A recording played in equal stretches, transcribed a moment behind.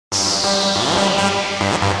Welcome,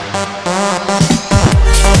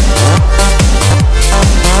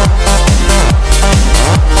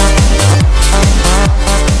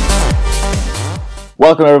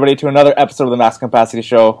 everybody, to another episode of the Max Capacity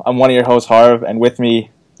Show. I'm one of your hosts, Harv, and with me,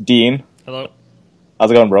 Dean. Hello. How's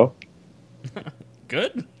it going, bro?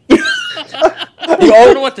 Good. I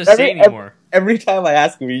don't know what to say anymore. Every time I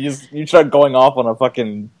ask you, you start going off on a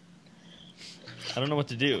fucking... I don't know what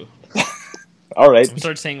to do. All right. I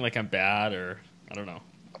start saying like I'm bad, or I don't know.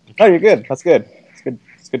 No, you're good. That's good. It's good.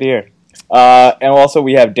 It's good to hear. And also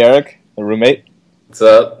we have Derek, the roommate. What's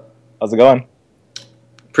up? How's it going?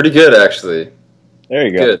 Pretty good, actually. There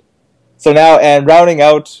you go. Good. So now, and rounding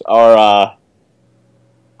out our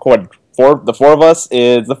the four of us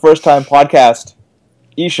is the first time podcast.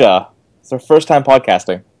 Isha, it's her first time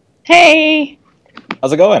podcasting. Hey!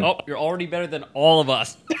 How's it going? Oh, you're already better than all of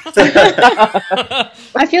us.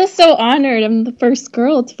 I feel so honored. I'm the first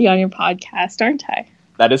girl to be on your podcast, aren't I?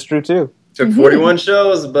 That is true too. Took 41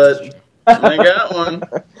 shows, but I got one.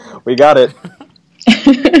 We got it.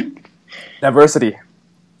 Diversity.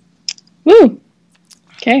 Woo!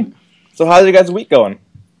 Okay. So how's your guys' week going?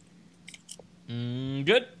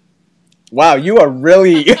 Good. Wow, you are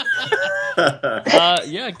really...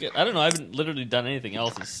 Yeah, good. I don't know. I haven't literally done anything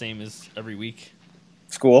else. It's the same as every week.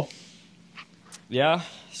 School? Yeah,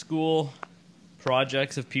 school,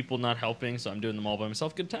 projects of people not helping, so I'm doing them all by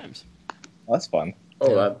myself. Good times. Well, that's fun.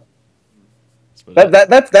 Oh,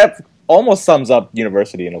 That almost sums up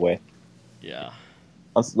university in a way. Yeah.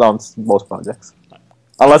 On most projects.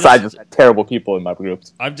 Unless I just had terrible people in my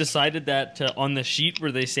groups. I've decided that on the sheet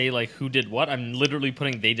where they say like who did what, I'm literally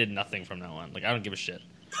putting they did nothing from now on. Like I don't give a shit.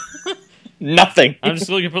 Nothing. I'm just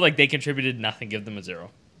looking for like they contributed nothing. Give them a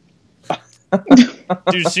 0.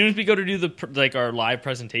 Dude, as soon as we go to do our live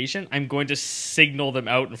presentation, I'm going to signal them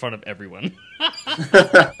out in front of everyone, and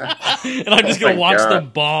I'm just gonna watch them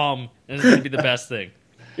bomb, and it's gonna be the best thing.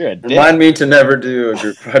 You're a dick. Remind me to never do a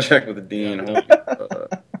group project with a dean.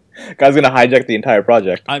 Guy's gonna hijack the entire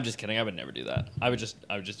project. I'm just kidding. I would never do that. I would just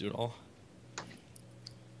do it all.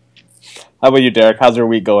 How about you, Derek? How's your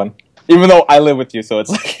week going? Even though I live with you, so it's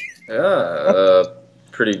like... Yeah,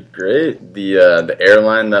 pretty great. The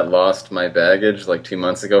airline that lost my baggage like 2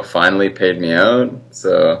 months ago finally paid me out,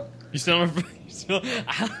 so... You still...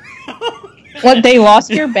 What, they lost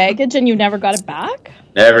your baggage and you never got it back?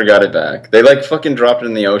 Never got it back. They like fucking dropped it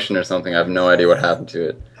in the ocean or something. I have no idea what happened to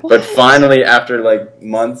it. What? But finally, after like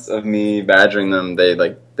months of me badgering them, they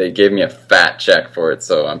gave me a fat check for it,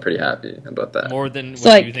 so I'm pretty happy about that. More than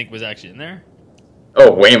what you think was actually in there?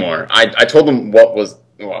 Oh, way more. I told them what was...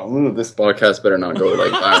 Well, this podcast better not go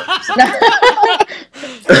like that.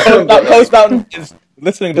 Post Mountain is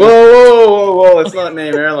listening to Whoa, let's not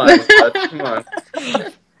name airlines, but come on.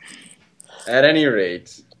 At any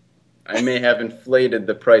rate, I may have inflated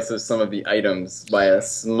the price of some of the items by a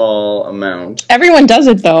small amount. Everyone does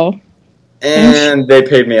it, though. And they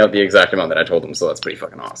paid me out the exact amount that I told them, so that's pretty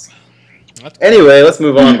fucking awesome. Anyway, let's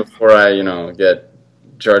move on before I, get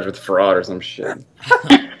charged with fraud or some shit.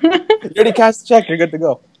 You already cashed the check, you're good to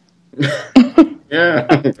go. Yeah,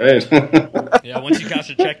 great. Yeah, once you cash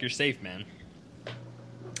a check, you're safe, man.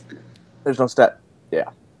 There's no stat. Yeah.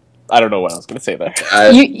 I don't know what I was going to say there.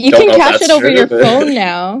 You can cash it over your phone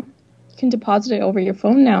now. You can deposit it over your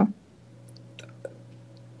phone now.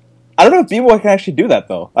 I don't know if BMO can actually do that,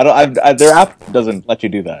 though. Their app doesn't let you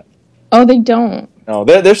do that. Oh, they don't. No,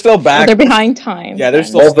 they're still back. Oh, they're behind time. Yeah, they're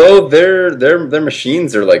still... Although their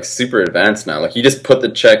machines are, like, super advanced now. Like, you just put the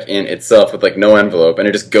check in itself with, like, no envelope, and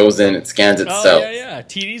it just goes in, it scans itself. Oh, yeah.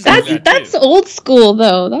 TD's That's old school,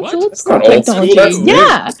 though. That's old school technology. That's new.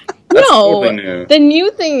 Yeah. That's No, totally new. The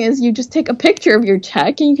new thing is you just take a picture of your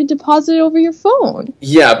check and you can deposit it over your phone.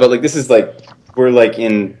 Yeah, but, like, this is, like, we're, like,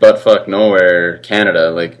 in buttfuck nowhere,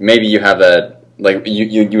 Canada. Like, maybe you have that, like,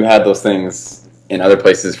 you had those things in other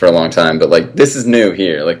places for a long time, but like this is new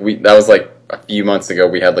here. Like that was like a few months ago.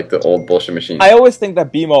 We had like the old bullshit machine. I always think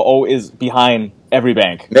that BMO is behind every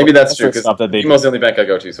bank. Maybe that's true because BMO's the only bank I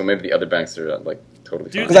go to, so maybe the other banks are like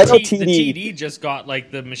totally fine. Dude, I know the TD just got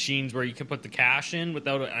like the machines where you can put the cash in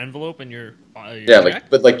without an envelope and your yeah, check. like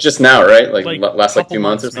but like just now, right? Like last like 2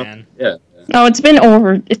 months or something. Man. Yeah. No, it's been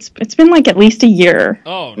over. It's been like at least a year.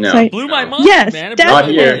 Oh no! It blew my mind. Yes, man.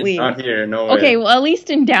 definitely. Not here. No way. Okay, well, at least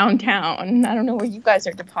in downtown. I don't know where you guys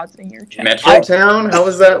are depositing your check. Metrotown? How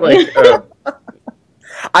is that like?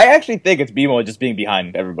 I actually think it's BMO just being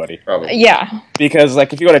behind everybody. Probably. Yeah. Because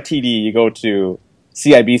like if you go to TD, you go to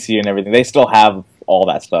CIBC and everything. They still have all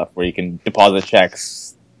that stuff where you can deposit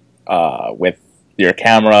checks with your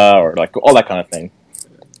camera or like all that kind of thing.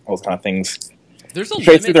 Those kind of things. There's a trades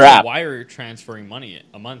limit through their to app. wire transferring money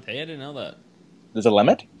a month. Hey, I didn't know that. There's a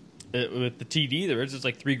limit? With the TD, there is. It's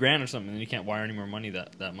like $3,000 or something, and you can't wire any more money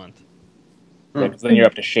that month. Yeah, 'cause then you're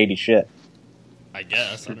up to shady shit. I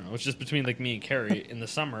guess. I don't know. It's just between like me and Carrie in the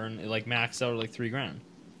summer, and it like maxed out at like $3,000.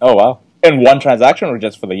 Oh, wow. In one transaction or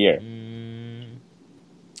just for the year?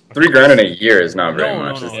 $3,000 in a year is not very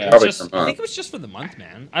much. No. It's It's probably just, per I month. think it was just for the month,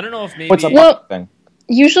 man. I don't know if maybe. What's a Well- month thing?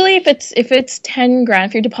 Usually, if it's 10 grand,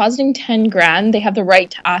 if you're depositing 10 grand, they have the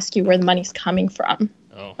right to ask you where the money's coming from.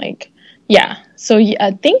 Oh. Like, yeah. So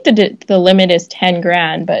I think the limit is 10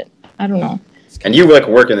 grand, but I don't know. And you like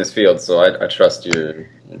work in this field, so I trust your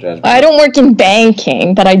judgment. I don't work in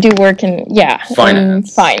banking, but I do work in Finance.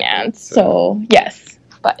 in finance. So yes,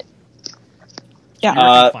 but yeah. You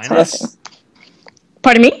work in So finance? that's-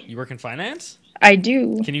 Pardon me? You work in finance? I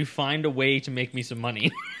do. Can you find a way to make me some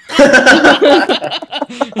money?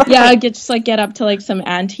 Yeah, I get up to like some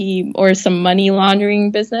anti or some money laundering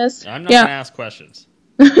business. I'm not Yeah. gonna ask questions.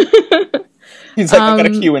 He's like, I got a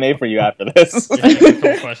Q&A for you after this. Yeah,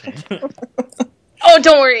 no questions. Oh,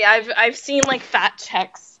 don't worry. I've seen like fat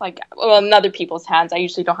checks in other people's hands. I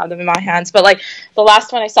usually don't have them in my hands, but like the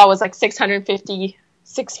last one I saw was like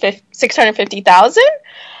 650,000,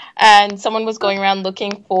 and someone was going around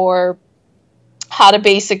looking for how to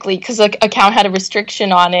basically, because the account had a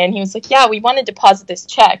restriction on it, and he was like, yeah, we want to deposit this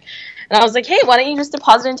check, and I was like, hey, why don't you just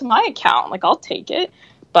deposit it into my account? Like, I'll take it.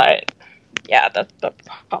 But yeah, that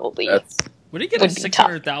probably Where do you get a Would be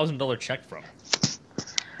tough. $600,000 check from?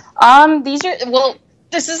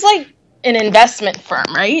 This is like an investment firm,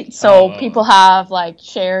 right? So Oh. people have like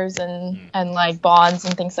shares and like bonds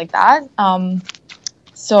and things like that.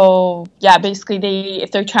 So yeah, basically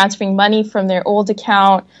if they're transferring money from their old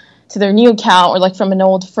account to their new account, or like from an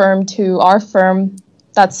old firm to our firm,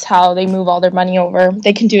 that's how they move all their money over.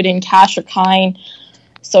 They can do it in cash or kind.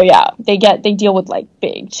 So yeah, they deal with like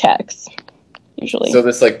big checks usually. So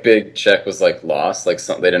this like big check was like lost, like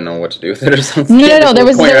something they didn't know what to do with it or something. No. There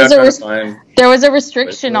was a a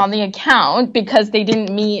restriction on the account because they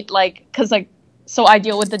didn't meet so I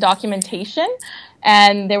deal with the documentation,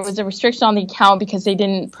 and there was a restriction on the account because they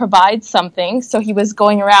didn't provide something. So he was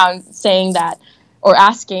going around saying that, or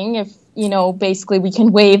asking if basically we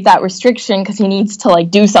can waive that restriction because he needs to like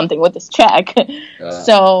do something with this check.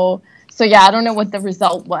 So yeah, I don't know what the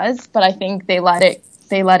result was, but I think they let it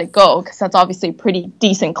go because that's obviously a pretty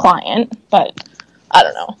decent client. But I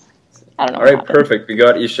don't know. All what right, happened. perfect. We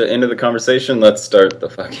got Isha into the conversation. Let's start the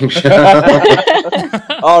fucking show.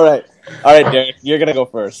 All right, Derek, you're gonna go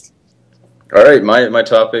first. All right, my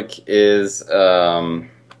topic is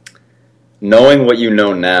knowing what you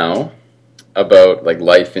know now about like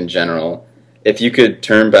life in general. If you could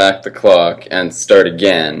turn back the clock and start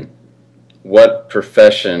again, what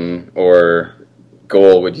profession or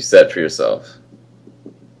goal would you set for yourself?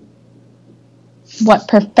 What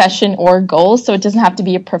profession or goal? So it doesn't have to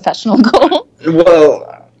be a professional goal.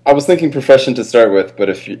 Well, I was thinking profession to start with, but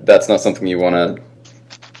if that's not something you want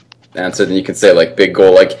to answer, then you can say like big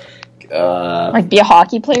goal, like Like be a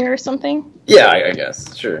hockey player or something? yeah, I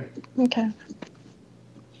guess, sure. Okay.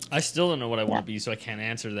 I still don't know what I want to be, so I can't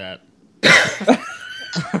answer that.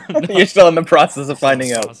 You're still in the process of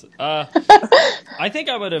finding out. I think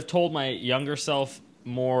I would have told my younger self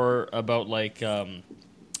more about like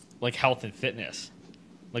health and fitness.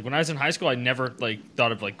 Like when I was in high school, I never like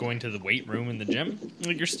thought of like going to the weight room in the gym.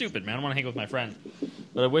 Like, you're stupid, man. I want to hang with my friends.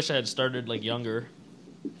 But I wish I had started like younger.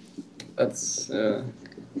 That's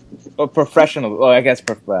Well, professional. Well, I guess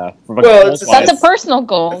Well, it's- That's a personal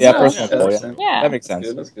goal. Yeah, No. personal goal. that's- Yeah. Yeah. That makes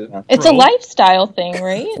sense. That's good. Yeah. It's a lifestyle thing,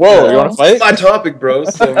 right? Whoa, you want to It's fight? my topic, bro.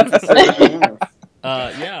 So we can say what we want.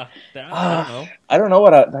 Yeah. I don't know. I don't know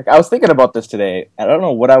what I was thinking about this today. I don't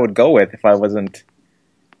know what I would go with if I wasn't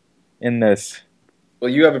in this. Well,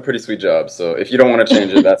 you have a pretty sweet job, so if you don't want to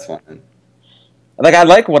change it, that's fine. Like, I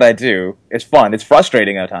like what I do. It's fun. It's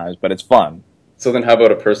frustrating at times, but it's fun. So then how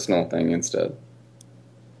about a personal thing instead?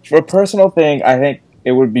 For a personal thing, I think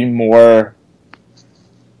it would be more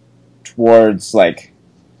towards, like,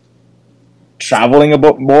 traveling a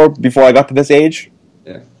bit more before I got to this age.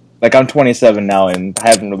 Yeah. Like, I'm 27 now, and I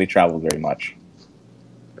haven't really traveled very much.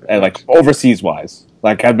 And, like, overseas-wise.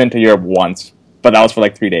 Like, I've been to Europe once, but that was for,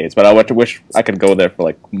 like, 3 days. But I would wish I could go there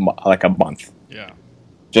for, like a month. Yeah.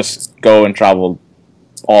 Just go and travel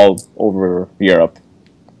all over Europe.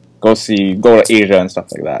 Go to Asia and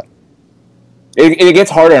stuff like that. It gets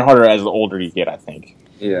harder and harder as the older you get, I think.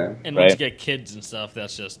 Yeah. And Right. once you get kids and stuff,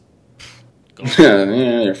 that's just. Go.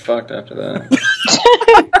 Yeah, you're fucked after that.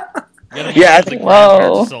 Yeah, I the think- grandparents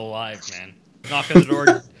Whoa. are still alive, man. Knock on the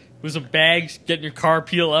door with some bags, get in your car,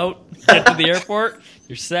 peel out, get to the airport,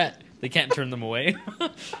 you're set. They can't turn them away.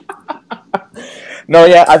 No,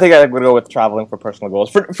 yeah, I think I would go with traveling for personal goals.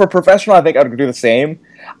 For professional, I think I would do the same.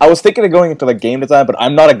 I was thinking of going into like game design, but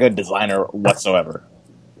I'm not a good designer whatsoever.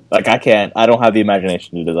 Like I don't have the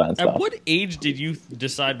imagination to design stuff. At what age did you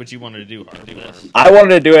decide what you wanted to do after this? I wanted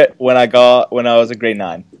to do it when I was in grade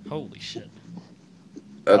 9. Holy shit.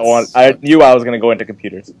 I knew I was going to go into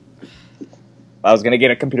computers. I was going to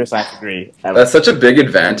get a computer science degree. That's such a big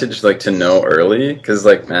advantage, like, to know early, because,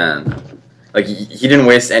 like, man, like, he didn't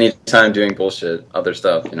waste any time doing bullshit, other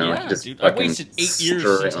stuff, you know? Yeah, He just dude. I fucking wasted 8 years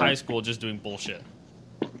straight since on. high school just doing bullshit.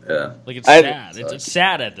 Yeah. Like, it's sad. It's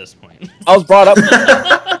sad at this point. I was brought up.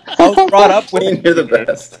 I was brought up with. You're the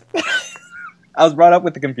best. I was brought up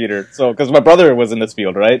with the computer, so because my brother was in this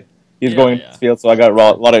field, right? He's going in this field, so I got a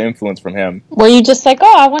lot of influence from him. Were you just like,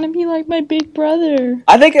 oh, I want to be like my big brother?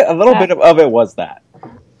 I think a little bit of it was that.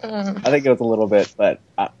 I think it was a little bit, but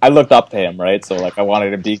I looked up to him, right? So like I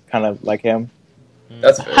wanted to be kind of like him.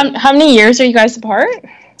 That's fair. How many years are you guys apart?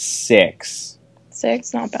 6.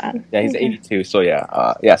 6, not bad. Yeah, he's Okay. 82, so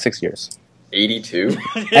yeah, 6 years. 82?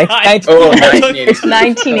 Oh, 1982.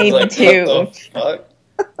 1982. What the fuck?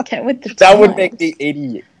 Get with the That would times. make me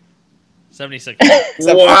 88. 76.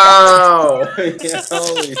 Wow! Yeah,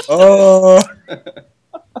 holy Oh,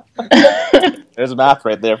 there's math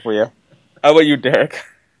right there for you. How about you, Derek?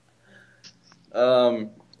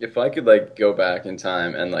 If I could, like, go back in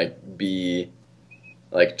time and, like, be,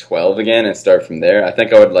 like, 12 again and start from there, I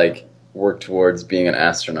think I would, like, work towards being an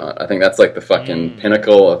astronaut. I think that's, like, the fucking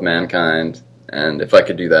pinnacle of mankind, and if I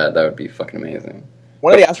could do that, that would be fucking amazing.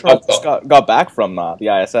 One of the astronauts just got back from the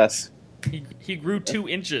ISS. He grew 2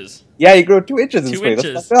 inches. Yeah, he grew 2 inches in 2 space.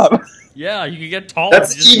 inches. That's fucked up. Yeah, you could get taller.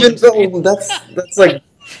 That's just even wouldn't though, that's, like,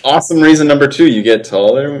 awesome reason number 2, you get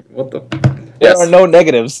taller. What the... There are no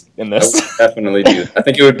negatives in I this. would definitely do. I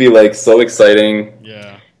think it would be, like, so exciting.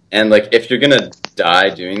 Yeah. And, like, if you're gonna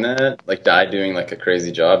die doing that, like, die doing, like, a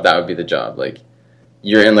crazy job, that would be the job. Like,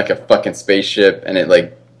 you're in, like, a fucking spaceship, and it,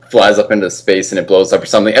 like, flies up into space, and it blows up or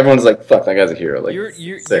something. Everyone's like, fuck, that guy's a hero. Like,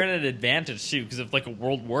 You're sick. in an advantage, too, because if, like, a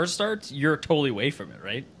world war starts, you're totally away from it,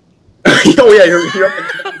 right? Oh, yeah, you're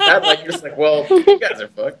up in that, like, you're just like, well, you guys are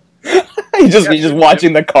fucked. He's just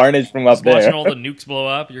watching the carnage from up Just watching there. all the nukes blow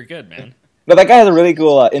up, you're good, man. No, that guy has a really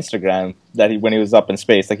cool Instagram that when he was up in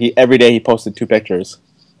space. Like every day he posted 2 pictures.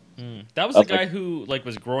 That was the guy who, like,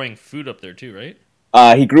 was growing food up there, too, right?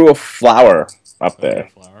 He grew a flower up there.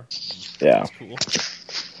 Flower. Yeah, That's cool.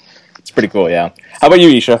 it's pretty cool. Yeah. How about you,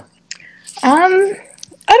 Isha? I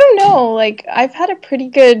don't know. Like, I've had a pretty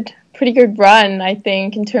good run, I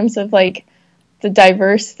think, in terms of like the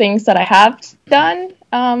diverse things that I have done,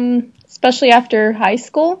 especially after high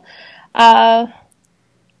school. But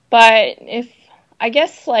if I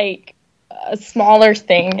guess like a smaller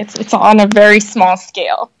thing, it's on a very small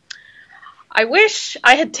scale. I wish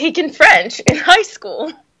I had taken French in high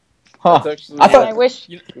school. Huh. That's actually, I thought- I wish.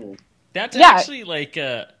 That's Yeah. actually, like,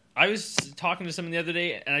 I was talking to someone the other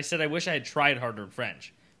day, and I said I wish I had tried harder in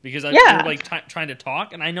French. Because I Yeah. were, like, trying to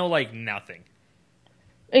talk, and I know, like, nothing.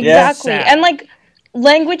 Exactly. Sad. And like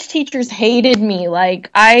language teachers hated me. Like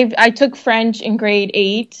I took French in grade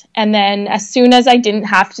 8, and then as soon as I didn't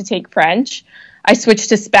have to take French, I switched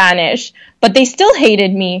to Spanish, but they still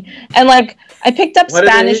hated me. And like I picked up Why did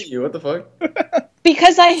they Spanish hate you? What the fuck?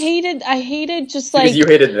 because I hated just like Because you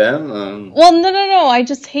hated them? well, no. I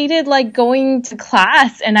just hated like going to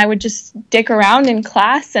class, and I would just dick around in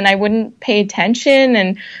class, and I wouldn't pay attention.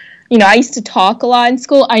 And you know, I used to talk a lot in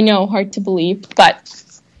school. I know, hard to believe, but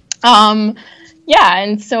yeah.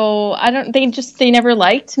 And so they never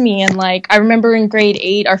liked me. And like I remember in grade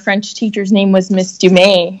 8, our French teacher's name was Miss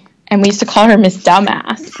Dumais, and we used to call her Miss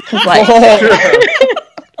Dumbass, 'cause, like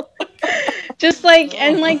just like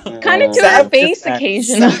and like kind of to her face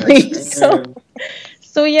occasionally.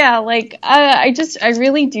 So yeah, like I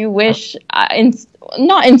really do wish,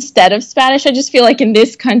 not instead of Spanish. I just feel like in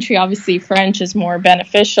this country, obviously French is more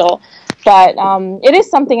beneficial, but it is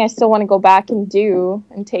something I still want to go back and do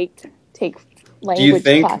and take language. Do you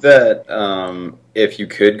think classes. that if you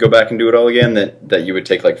could go back and do it all again, that you would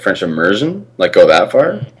take like French immersion, like go that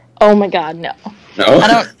far? Oh my God, no.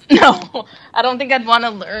 No, I don't think I'd want to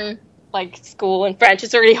learn like school in French.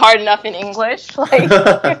 It's already hard enough in English. Like,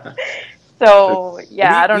 so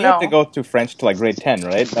yeah, I don't we know. had to go to French to like grade 10,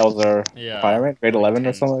 right? That was our requirement, grade 11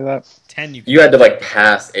 or something like that. 10, you had to like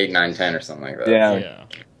pass 8, 9, 10 or something like that. Yeah.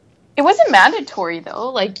 It wasn't mandatory though.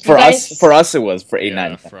 Like For us, it was for 8,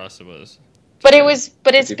 9, 10. For us, it was. But it's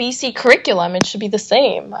BC curriculum. It should be the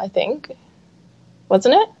same, I think.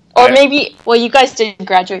 Wasn't it? Or maybe, well, you guys did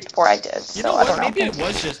graduate before I did, so You know I what? don't know. Maybe it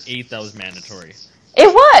was just 8 that was mandatory. It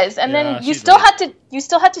was, and Yeah, then you she's still right.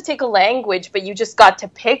 had to take a language, but you just got to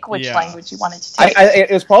pick which Yeah. language you wanted to take.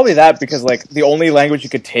 It was probably that because like the only language you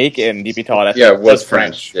could take in DP taught I think, was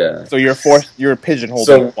French. Yeah. So you're pigeonholed.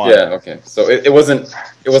 So in one. yeah, okay. So it wasn't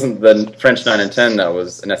the French 9 and 10 that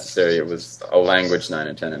was necessary. It was a language 9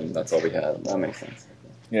 and 10, and that's all we had. That makes sense.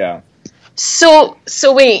 Yeah. So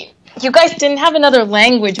wait, you guys didn't have another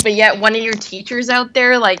language, but yet one of your teachers out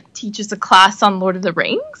there like teaches a class on Lord of the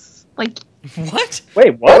Rings? Like, What?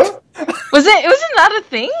 Wait, what? wasn't that a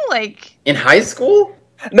thing? Like, In high school?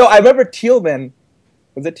 No, I remember Thielman.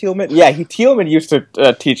 Was it Thielman? Yeah, Thielman used to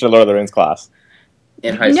teach a Lord of the Rings class.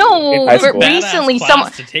 In high school? no, In high but school. recently Badass someone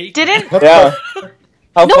class to take. didn't. Yeah.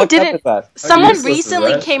 How No, fucked up didn't- is that? Someone useless is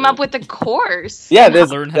recently that came shit? up with a course. Yeah,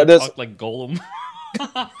 Learn how to there's talk like Gollum.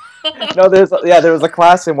 there was a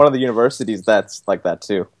class in one of the universities that's like that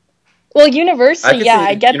too. Well, I university, could yeah, see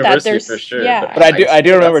I get that. university There's for sure, yeah. But I do High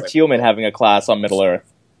school, remember that's Thielman having a class on Middle Earth.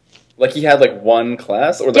 Like he had like one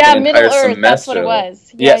class or like Yeah, an Middle entire Earth, that's what semester. it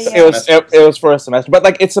was. Yeah, Yes, yeah. it was for a semester, but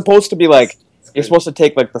like it's supposed to be like It's you're good. supposed to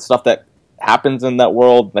take like the stuff that happens in that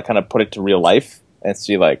world and kind of put it to real life and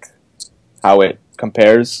see like how it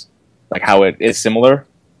compares, like how it is similar.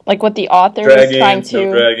 Like what the author is trying Dragons, no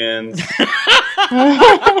to. dragons.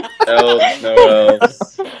 Elves, no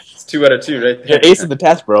elves. It's 2 out of 2 right You're there. acing the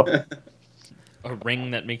test, bro. A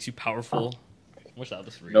ring that makes you powerful. Wish that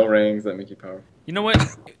was real. No rings that make you powerful. You know what?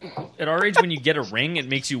 At our age, when you get a ring, it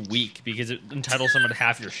makes you weak because it entitles someone to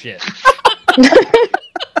half your shit.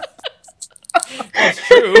 That's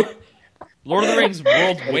true. Lord of the Rings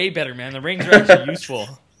world's way better, man. The rings are actually useful.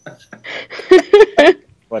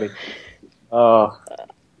 Buddy. Oh,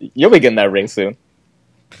 you'll be getting that ring soon.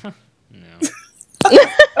 No.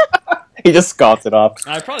 He just scoffed it off.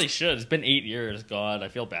 I probably should. It's been 8 years. God, I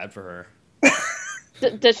feel bad for her.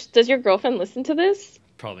 Does your girlfriend listen to this?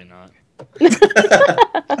 Probably not.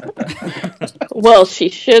 Well, she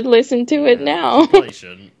should listen to it now. Probably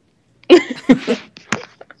shouldn't.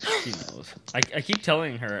 She knows. I keep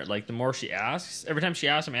telling her, like, the more she asks, every time she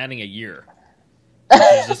asks, I'm adding a year. She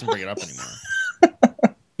just doesn't bring it up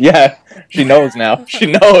anymore. Yeah, she knows now. She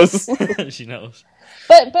knows. She knows.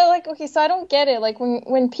 But like, okay, so I don't get it. Like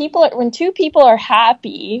when two people are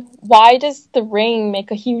happy, why does the ring make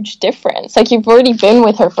a huge difference? Like you've already been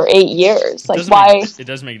with her for 8 years. Like why? It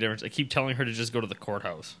does make a difference. I keep telling her to just go to the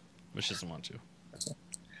courthouse, but she doesn't want to.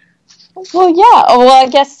 Well, yeah. Oh, well, I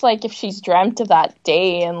guess like if she's dreamt of that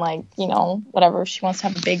day and like whatever, she wants to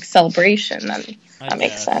have a big celebration, then that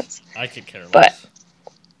makes sense. I could care less. But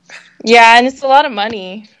yeah, and it's a lot of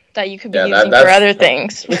money that you could be Yeah, using that's- for other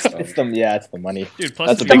things. It's the money. Dude, plus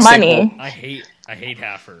That's to a be big The money. single. I hate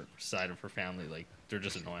half her side of her family. Like they're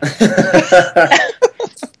just annoying.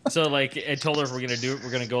 So like I told her if we're gonna do it,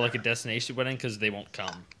 we're gonna go like a destination wedding because they won't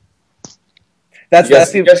come. That's you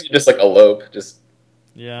that's guys could just like elope, just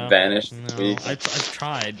Yeah. vanish. No, Week. I've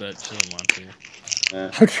tried, but she doesn't want to.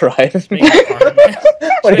 I've tried. Making it hard.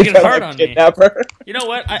 What, making you it hard trying on to me. kidnap her? You know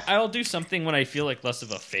what? I'll do something when I feel like less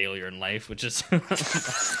of a failure in life, which is I'm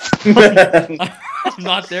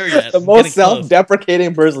not there yet. The I'm most getting close.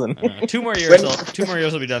 self-deprecating person. 2 more years. 2 more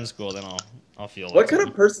years will be done school. Then I'll feel. What kind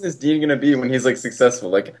of person is Dean gonna be when he's like successful?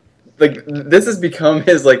 Like this has become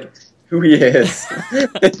his like who he is.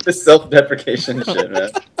 The self-deprecation shit, man.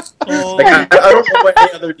 Oh, Like I don't know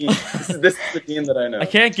any other Dean. This is the Dean that I know. I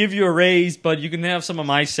can't give you a raise, but you can have some of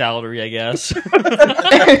my salary, I guess.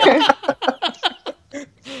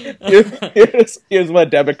 Here's my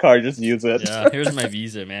debit card. Just use it. Yeah, here's my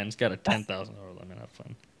visa, man. It's got a $10,000 limit. Have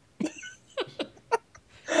fun.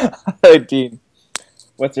 Hey, Dean,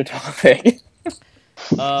 what's your topic?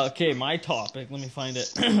 Okay, my topic. Let me find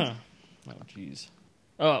it. Oh, jeez.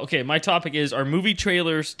 Oh, okay. My topic is: are movie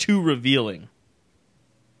trailers too revealing?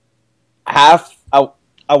 I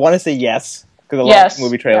want to say yes because a lot Yes, of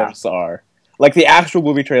movie trailers are like the actual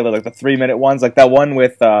movie trailer, like the 3-minute ones, like that one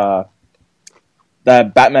with the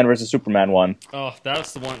Batman versus Superman one Oh,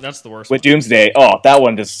 that's the one. That's the worst. with one. Doomsday. Oh, that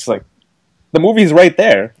one just like the movie's right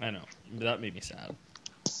there. I know. That made me sad.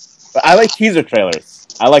 But I like teaser trailers.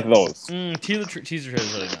 I like those Teaser trailer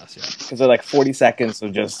is really nice. Yeah. because they're like 40 seconds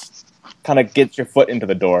of just kind of get your foot into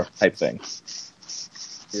the door type thing.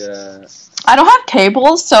 Yeah. I don't have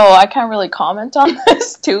cable, so I can't really comment on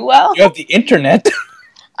this too well. You have the internet.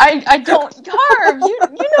 I don't, Harv, you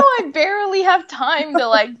know I barely have time to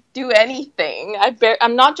like do anything.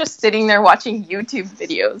 I'm not just sitting there watching YouTube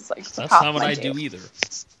videos like That's half not what my I day. do either.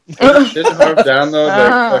 Didn't Harv download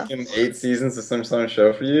like Uh. fucking 8 seasons of some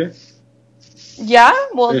show for you? Yeah,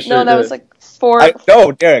 well, Pretty no, sure that it was did. like 4.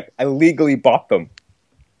 No, Derek, I legally bought them.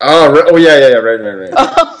 Oh yeah, right.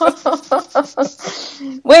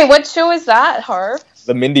 Wait, what show is that, Harv?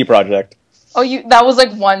 The Mindy Project. Oh, that was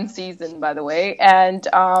like one season, by the way, and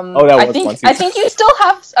Oh, that was one season. I think you still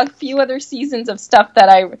have a few other seasons of stuff that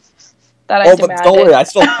I but demanded. don't worry, I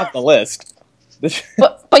still have the list.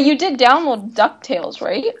 But you did download DuckTales,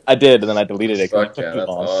 right? I did, and then I deleted it because Fuck it yeah, took too that's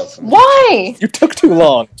long. awesome. Why? You took too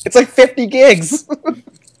long. It's like 50 gigs.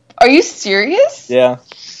 Are you serious? Yeah.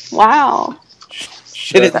 Wow.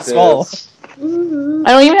 Shit, it's small. I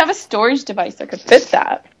don't even have a storage device that could fit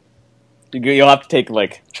that. You'll have to take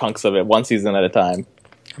like chunks of it, one season at a time.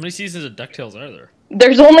 How many seasons of DuckTales are there?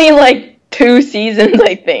 There's only like 2 seasons,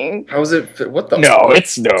 I think. How is it? What the? No, fuck?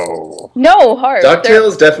 it's no. No, Harv.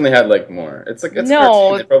 DuckTales definitely had like more. It's like it's No.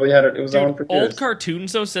 cartoon. They probably had it. It was Dude, on for years. old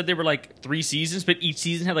cartoons though said they were like 3 seasons, but each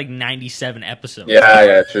season had like 97 episodes.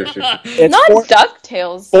 Yeah, true. It's Not four,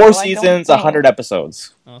 DuckTales. four though, I seasons, don't think. 100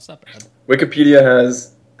 episodes. Oh, it's not bad. Wikipedia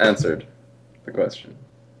has answered the question.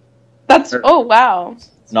 That's wow.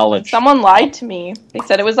 Knowledge. Someone lied to me. They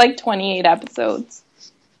said it was like 28 episodes.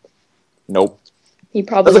 Nope. He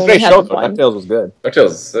probably That's a only great had show, though. one. DuckTales was good. DuckTales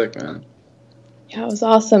is sick, man. Yeah, it was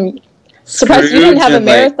awesome. Surprised you didn't have a Scrooge and,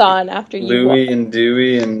 like, marathon after you. Louie and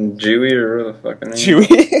Dewey and Jewy or whatever the fuck her name is.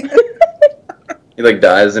 Chewie. He like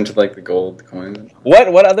dives into like the gold coin.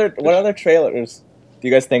 What other trailers do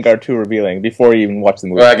you guys think are too revealing before you even watch the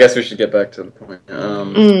movie? Well, I guess we should get back to the point.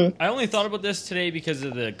 I only thought about this today because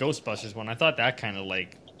of the Ghostbusters one. I thought that kind of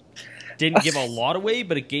like didn't give a lot away,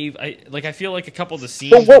 but it gave. I feel like a couple of the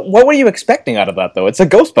scenes. But what were you expecting out of that though? It's a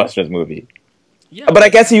Ghostbusters movie. Yeah, But I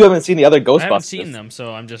guess you haven't seen the other Ghostbusters. I haven't seen them,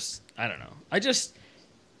 so I don't know.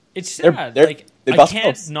 It's sad. They're- like they I bust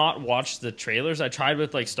can't out. not watch the trailers. I tried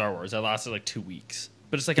with like Star Wars. I lasted like 2 weeks,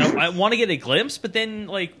 but it's like I want to get a glimpse, but then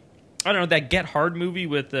like I don't know that Get Hard movie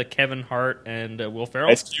with Kevin Hart and Will Ferrell.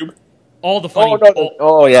 Ice Cube. All the funny.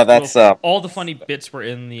 Yeah, that's all the funny bits were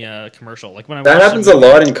in the commercial. Like when I That watched happens the a movie-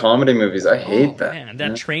 lot in comedy movies. I hate that. Man,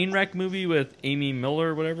 that train wreck movie with Amy Miller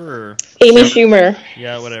or whatever. Or, Amy Schumer.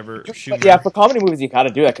 yeah, whatever. But Schumer. yeah, for comedy movies you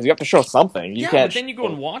gotta do that because you have to show something. You Yeah, can't. but then you go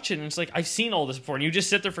and watch it, and it's like I've seen all this before, and you just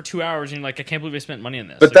sit there for 2 hours, and you're like, I can't believe I spent money on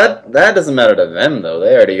this. But that doesn't matter to them though.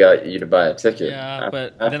 They already got you to buy a ticket. yeah,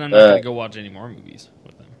 but After then I'm not that- gonna go watch any more movies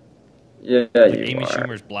with them. Yeah, Like you Amy are.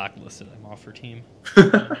 Schumer's blacklisted. I'm off her team.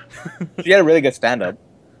 She had a really good stand-up.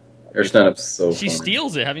 Her stand-up's so She funny.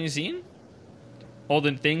 steals it. Haven't you seen all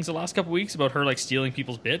the things the last couple weeks about her like stealing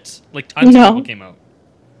people's bits? Like tons No. of people came out.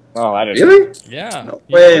 Oh, I didn't. Really? Yeah, No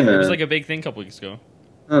Yeah, way, it man. was like a big thing a couple weeks ago.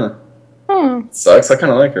 Huh. Hmm. Sucks. I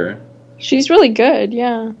kind of like her. She's really good,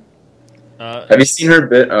 yeah. Have you seen her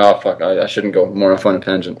bit? Oh fuck! I shouldn't go more off on a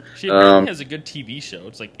tangent. She apparently has a good TV show.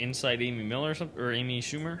 It's like Inside Amy Miller or something, or Amy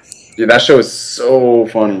Schumer. Dude, that show is so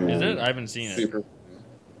funny, man. Is it? I haven't seen it. Super.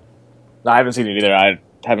 No, I haven't seen it either. I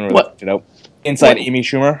haven't really What? looked it up. Inside What? Amy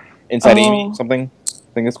Schumer. Inside Oh. Amy something.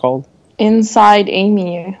 I think it's called. Inside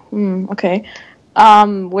Amy. Okay.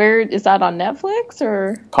 Where is that on Netflix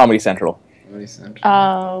or? Comedy Central.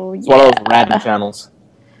 Oh, It's one of those random channels.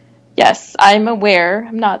 Yes, I'm aware.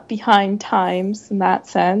 I'm not behind times in that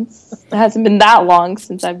sense. It hasn't been that long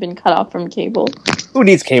since I've been cut off from cable. Who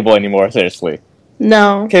needs cable anymore? Seriously,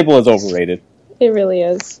 No, cable is overrated. it really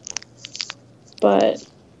is. But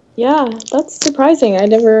yeah, that's surprising. I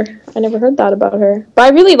never heard that about her. But I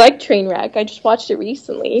really like Trainwreck. I just watched it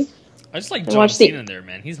recently. I just like I John watched the- Cena in there,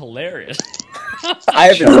 man. He's hilarious.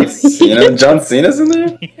 I haven't seen. John Cena's in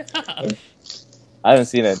there. Yeah. I haven't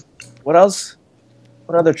seen it. What else?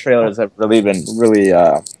 What other trailers have really been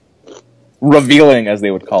revealing, as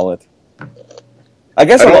they would call it? I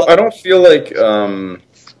guess I don't feel like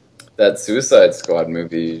that Suicide Squad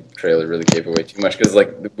movie trailer really gave away too much because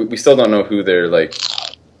like we still don't know who they're like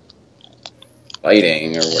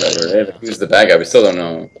fighting or whatever. Right? Who's the bad guy? We still don't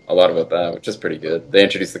know a lot about that, which is pretty good. They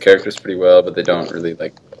introduce the characters pretty well, but they don't really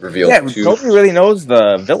like reveal. nobody really knows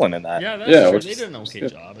the villain in that. Yeah, that's Yeah, true. which They is- did an okay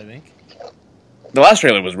job, I think. The last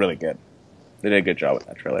trailer was really good. They did a good job with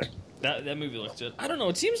that trailer. That movie looks good. I don't know.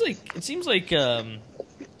 It seems like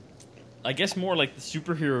I guess more like the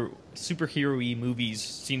superhero-y movies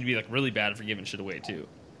seem to be like really bad for giving shit away too.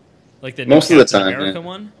 Like the new Most of the Captain time, America yeah.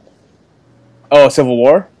 one. Oh, Civil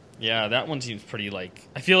War? Yeah, that one seems pretty like.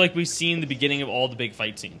 I feel like we've seen the beginning of all the big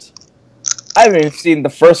fight scenes. I haven't even seen the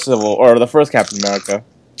first the first Captain America.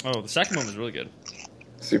 Oh, the second one was really good.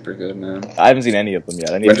 Super good, man. I haven't seen any of them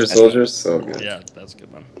yet. Winter Soldiers, so good. Yeah, that's a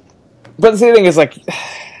good one. But the same thing is, like,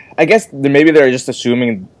 I guess maybe they're just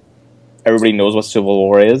assuming everybody knows what Civil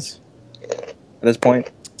War is at this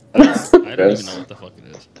point. I don't even know what the fuck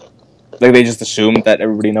it is. Like, they just assume that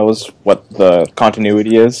everybody knows what the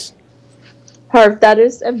continuity is. Harv, that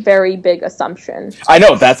is a very big assumption. I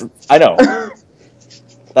know. I know.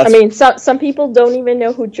 I mean, some people don't even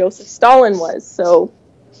know who Joseph Stalin was. So,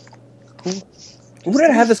 who did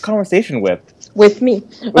I have this conversation with? with me.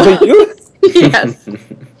 Was it you? Yes.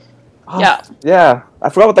 Yeah. Yeah. I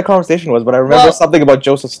forgot what the conversation was, but I remember something about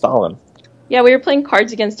Joseph Stalin. Yeah, we were playing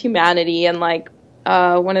Cards Against Humanity, and like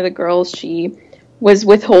one of the girls, she was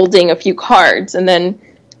withholding a few cards, and then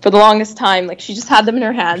for the longest time, like she just had them in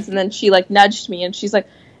her hands, and then she like nudged me, and she's like,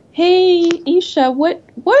 "Hey, Isha, what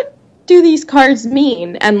do these cards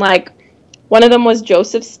mean?" And like one of them was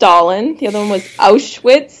Joseph Stalin, the other one was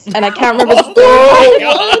Auschwitz, and I can't remember the third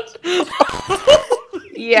one.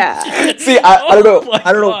 Yeah. See, I don't know.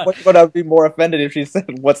 I don't know which one I would be more offended if she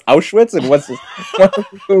said what's Auschwitz and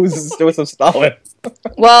who's Joseph Stalin.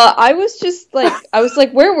 Well, I was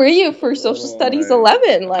like, where were you for Social Studies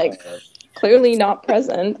 11? Like, clearly not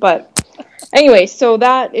present. But anyway, so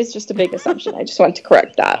that is just a big assumption. I just wanted to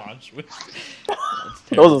correct that.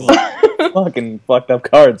 Those are fucking fucked up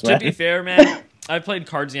cards, man. To be fair, man, I played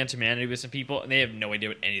Cards Against Humanity with some people, and they have no idea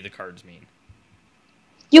what any of the cards mean.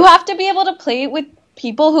 You have to be able to play it with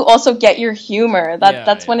people who also get your humor.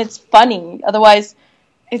 That's when it's funny. Otherwise,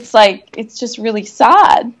 it's just really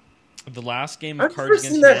sad. The last game of I've Cards never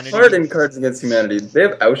Against seen that Humanity. card in Cards Against Humanity. They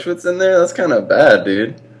have Auschwitz in there? That's kind of bad,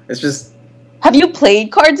 dude. It's just... Have you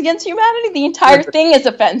played Cards Against Humanity? The entire thing is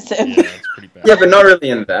offensive. Yeah, that's pretty bad. Yeah, but not really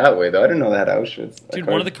in that way, though. I didn't know that Auschwitz. Dude,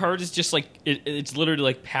 one of the cards is just like, it's literally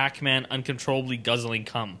like Pac-Man uncontrollably guzzling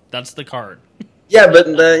cum. That's the card. Yeah, but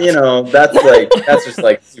that's just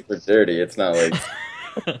like super dirty. It's not like...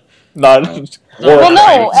 Not well,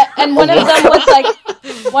 no, and one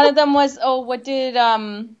of them was what did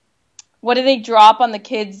they drop on the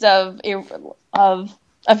kids of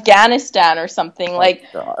Afghanistan or something? Like,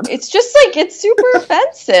 it's just like, it's super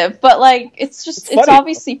offensive, but like it's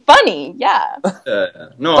obviously funny. Yeah.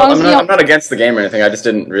 No, I'm not against the game or anything. I just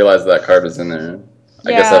didn't realize that card was in there. I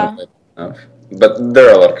guess I haven't played enough. But there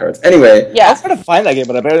are a lot of cards. Anyway. Yeah. I was trying to find that game,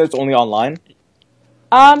 but I bet it's only online.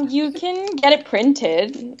 You can get it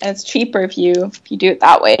printed, and it's cheaper if you do it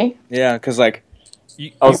that way. Yeah, because like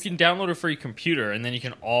you can download it for your computer, and then you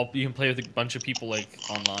can play with a bunch of people like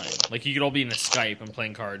online. Like you could all be in a Skype and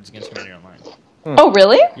playing Cards Against Humanity online. Oh,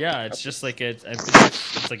 really? Yeah, it's just like it's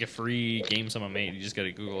like a free game someone made. You just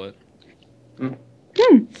gotta Google it.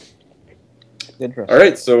 Interesting. All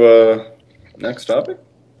right, so next topic.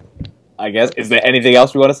 I guess, is there anything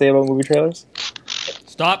else we want to say about movie trailers?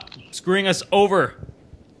 Stop screwing us over.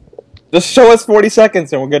 Just show us 40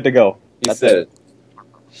 seconds and we're good to go. You said it.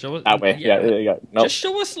 Show us that way. Yeah. Nope. Just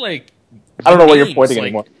show us like. I don't know what you're pointing like,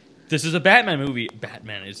 anymore. This is a Batman movie.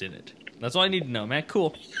 Batman is in it. That's all I need to know, man.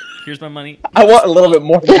 Cool. Here's my money. I want a little bit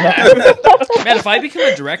more than that. Man, if I become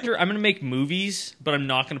a director, I'm gonna make movies, but I'm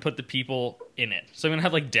not gonna put the people in it. So I'm gonna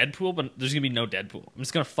have like Deadpool, but there's gonna be no Deadpool. I'm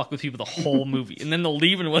just gonna fuck with people the whole movie, and then they'll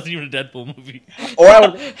leave and it wasn't even a Deadpool movie. Or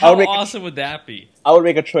How awesome would that be? I would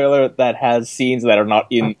make a trailer that has scenes that are not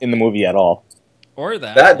in the movie at all. Or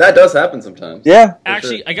that does happen sometimes. Yeah.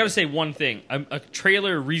 Actually, sure. I gotta say one thing. A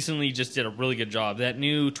trailer recently just did a really good job. That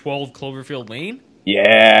new 12 Cloverfield Lane. Yeah.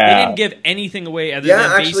 They didn't give anything away other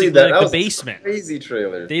than basically that the was basement. A crazy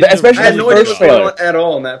trailer. Especially I had no idea what was going on at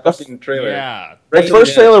all in that fucking trailer. Yeah. The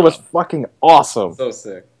first trailer was fucking awesome. So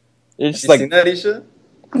sick. It's Have like, you seen that, Isha?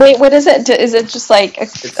 Wait, what is it? Is it just like a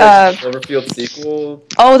It's like a Cloverfield sequel.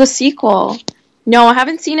 Oh, the sequel. No, I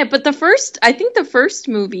haven't seen it, but the first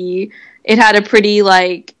movie, it had a pretty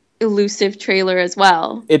like elusive trailer as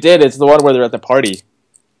well. it did. It's the one where they're at the party.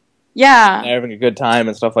 Yeah. They're having a good time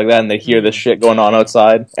and stuff like that, and they hear this shit going on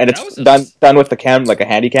outside. And That it's was done with the like a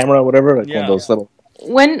handy camera or whatever. Like one Yeah. of those little...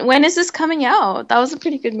 When is this coming out? That was a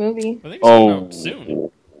pretty good movie. I think it's coming out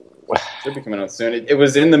soon. Should be coming out soon. It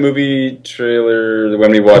was in the movie trailer when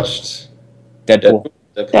we watched Deadpool.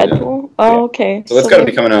 Deadpool? Oh, okay. So it's got to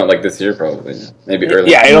be coming out like this year, probably. Maybe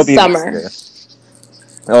early. Yeah, it'll be Summer. this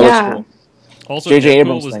year. Oh, Yeah. that's cool. Also, J.J. Deadpool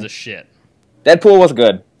Abrams was thing. the shit. Deadpool was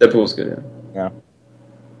good. Deadpool's good, yeah. Yeah.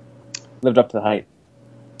 Lived up to the hype.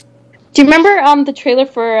 Do you remember the trailer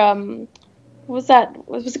for what was that?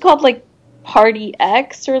 Was it called like Party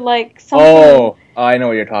X or like something? Oh, I know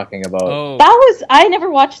what you're talking about. Oh, That was I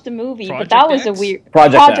never watched the movie, Project but that was X? a weird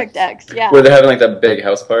Project X. Yeah. Where they're having like that big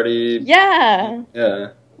house party. Yeah.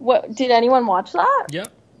 Yeah. What did anyone watch that? yep.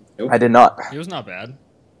 I did not. It was not bad.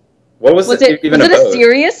 What was, Was it even was it about? a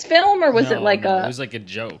serious film or was No, it like no, a It was like a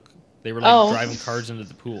joke. They were like Oh. driving cars into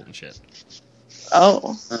the pool and shit.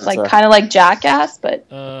 like a- kind of like Jackass, but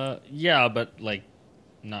Yeah, but like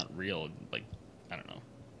not real. Like I don't know.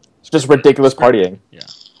 It's just ridiculous partying. Yeah.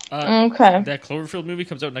 okay. That Cloverfield movie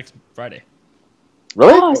comes out next Friday.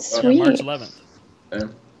 Really? Oh, Yeah, sweet. March 11th. Yeah.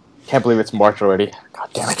 Can't believe it's March already. God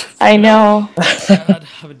damn it. I know. God,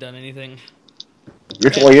 haven't done anything.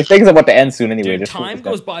 Your thing's about to end soon anyway. Dude, just time focus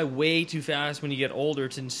goes on- by way too fast when you get older.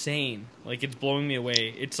 It's insane. Like, it's blowing me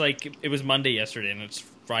away. It's like it was Monday yesterday and it's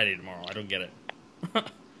Friday tomorrow. I don't get it.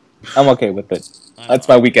 I'm okay with it. I know, That's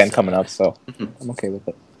my I'm weekend so coming mad. up, so I'm okay with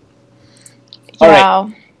it. All right.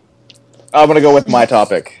 Wow. I'm gonna go with my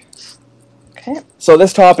topic. Okay. So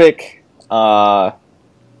this topic, I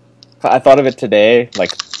thought of it today,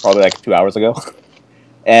 like probably like 2 hours ago,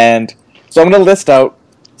 and so I'm gonna list out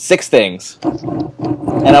 6 things,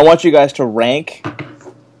 and I want you guys to rank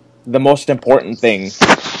the most important thing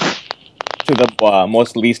to the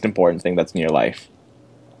most least important thing that's in your life.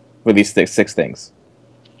 For these six things.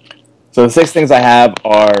 So the 6 things I have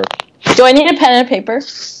are Do I need a pen and paper?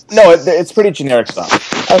 no, it's pretty generic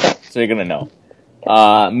stuff. Okay. So you're gonna know.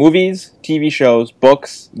 Movies, TV shows,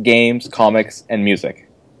 books, games, comics, and music.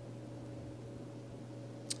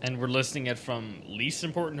 And we're listing it from least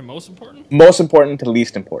important to most important? Most important to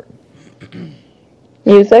least important.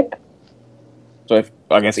 Music. So if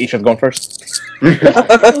I guess each is going first.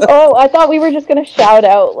 Oh, I thought we were just gonna shout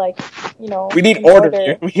out, like, you know. We need in order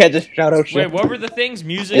here. We can't just shout out shit. Wait, what were the things?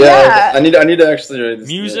 Music? Yeah. I need to actually write this.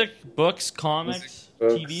 Music, books, comics,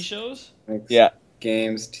 Books. TV shows? Like, Yeah.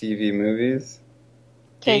 Games, TV, movies.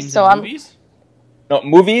 Okay, Games so and I'm. movies? No,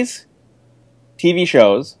 movies, TV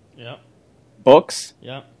shows, Yeah, books,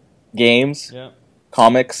 yeah, games, yeah,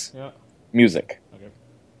 comics, yeah. music.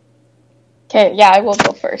 Okay, yeah, I will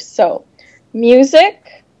go first. So,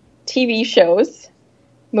 music, TV shows,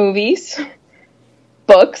 movies,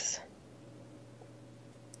 books,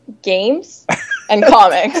 games, and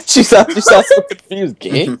comics. She sounds so confused.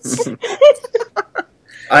 Games?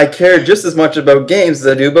 I care just as much about games as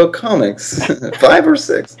I do about comics. 5 or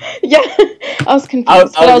 6. Yeah, I was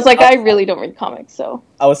confused, but I was like, I really don't read comics, so.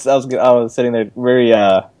 I was sitting there very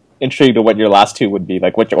intrigued at what your last 2 would be,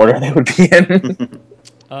 like which order they would be in.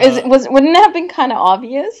 Wouldn't it have been kind of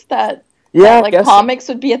obvious that Yeah, I like guess comics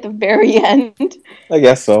would be at the very end? I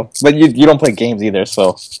guess so. But you don't play games either,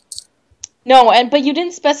 so No, but you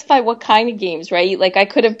didn't specify what kind of games, right? Like, I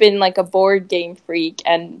could have been like a board game freak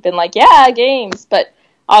and been like, yeah, games, but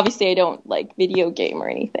obviously I don't like video game or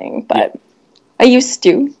anything, but I used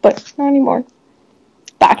to, but not anymore.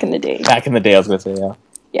 Back in the day. back in the day I was gonna say, yeah.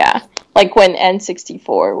 Yeah, like when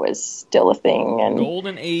N64 was still a thing, and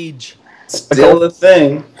Golden Age. Still a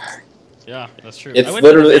thing. Yeah, that's true. It's I went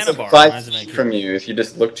to the literally it's Banana Bar 5 when I was in feet Vancouver. from you. If you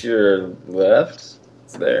just look to your left,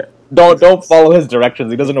 it's there. Don't follow his directions.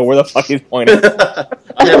 He doesn't know where the fuck he's pointing.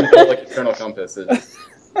 I have no like eternal compass.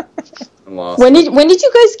 I'm lost. when did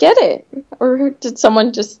you guys get it, or did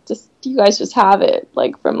someone just do you guys just have it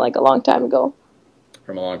like from like a long time ago?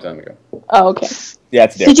 From a long time ago. Oh, okay. Yeah,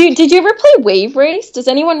 it's different. Did you ever play Wave Race? Does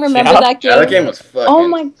anyone remember Yeah. that game? Yeah, that game was fucking Oh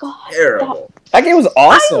my god, terrible. That game was I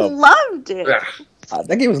awesome. loved it. Ugh.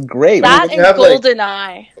 That game was great. That you and have, like-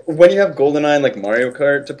 GoldenEye. When you have GoldenEye and like Mario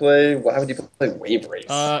Kart to play, why would you play Wave Race?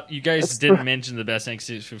 You guys That's didn't right. mention the best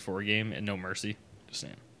N64 game and No Mercy. Just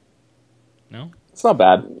saying. No? It's not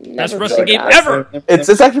bad. Best Never wrestling played game that. ever!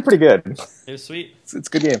 It's actually pretty good. It was sweet. It's a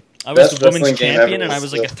good game. I was Best the women's wrestling game champion ever and I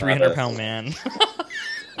was was like a still 300-pound man.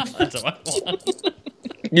 That's how I won.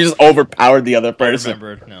 You just overpowered the other I person.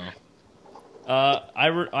 remember, no.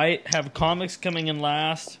 I have comics coming in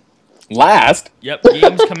last. Last? Yep,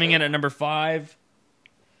 games coming in at number 5.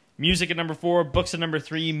 Music at number 4. Books at number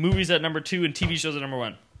 3. Movies at number 2. And TV shows at number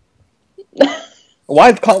 1. Why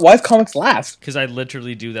is comics last? Because I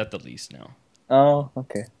literally do that the least now. Oh,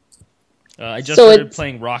 okay. I just So started it's-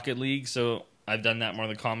 playing Rocket League, so I've done that more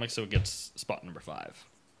than comics, so it gets spot number 5.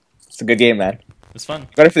 It's a good game, man. It's fun.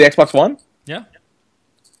 Got it for the Xbox One? Yeah.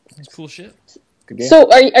 It's cool shit. Good game. So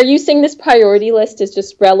are you saying this priority list is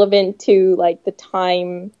just relevant to like the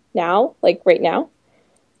time now, like right now?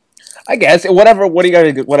 I guess whatever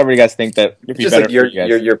you guys think that would be Just better like your for you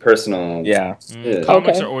guys. your personal. Yeah. Yeah.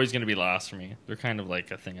 Comics Okay. are always going to be last for me. They're kind of like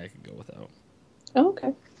a thing I could go without. Oh,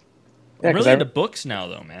 okay. Yeah, I'm 'cause really I- into books now,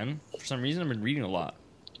 though, man. For some reason, I've been reading a lot.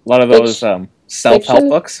 A lot of those self-help fiction?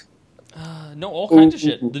 books. No, all kinds of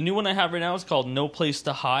shit. The new one I have right now is called No Place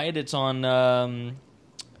to Hide. It's on.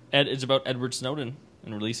 It's about Edward Snowden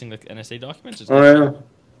and releasing the NSA documents. It's, good Oh shit. yeah.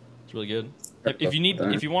 It's really good.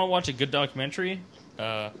 If you want to watch a good documentary,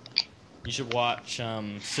 you should watch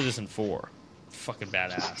Citizen 4. Fucking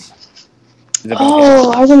badass. Is it about,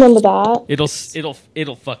 Oh, I remember that.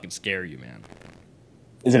 It'll fucking scare you, man.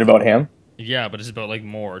 is it about him? Yeah, but it's about like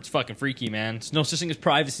more. It's fucking freaky, man. It's no such thing as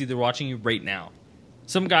privacy. They're watching you right now.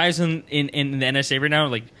 Some guys in the NSA right now are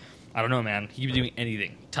like, I don't know, man. He could be doing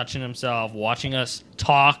anything, touching himself, watching us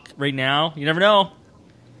talk right now. You never know.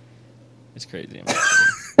 It's crazy.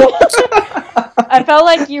 I felt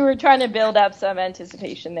like you were trying to build up some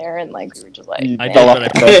anticipation there, and like we were just like, I eh. did, but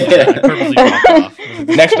I purposely dropped off.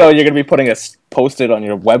 Next though, you're gonna be putting a post-it on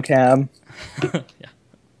your webcam. Yeah.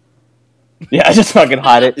 Yeah, I just fucking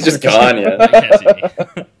hide it. It's just gone, I yeah. can't see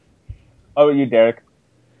me. How about you, Derek?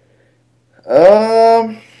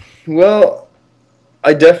 Well,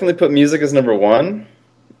 I definitely put music as number 1,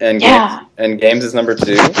 and Yeah. games as number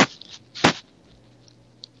 2.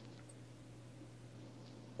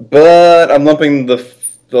 But I'm lumping the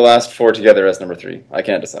last 4 together as number 3. I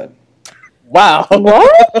can't decide. Wow.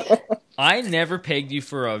 What? I never pegged you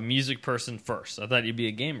for a music person first. I thought you'd be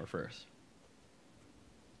a gamer first.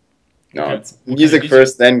 No, Okay. it's What kind of music music?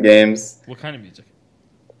 first, then games. What kind of music?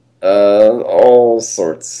 All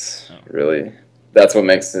sorts, Oh. really. That's what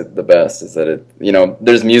makes it the best. Is that it? You know,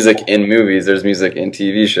 there's music in movies, there's music in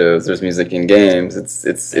TV shows, there's music in games.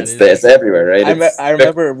 It's everywhere, right? I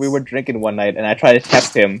remember we were drinking one night, and I tried to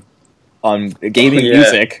test him on gaming Oh, yeah.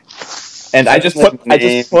 music, and I just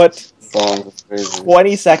put songs. Crazy.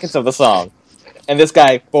 20 seconds of the song, and this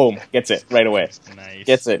guy, boom, gets it right away. Nice.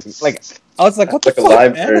 Gets it. Like I was like, what Like the a fuck,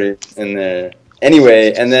 library in there.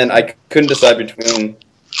 Anyway, and then I couldn't decide between.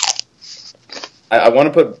 I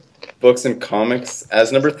want to put books and comics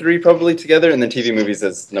as number 3 probably together, and then TV movies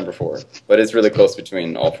as number 4. But it's really close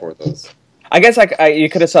between all 4 of those. I guess you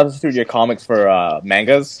could have substituted your comics for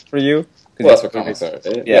mangas for you. 'Cause Well, that's what comics are,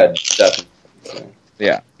 right? Yeah. Definitely. So.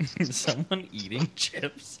 Yeah. Someone eating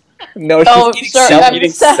chips. No, she's Oh, eating sorry, celery. I'm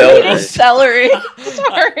eating celery. celery.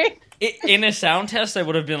 Sorry. In a sound test, I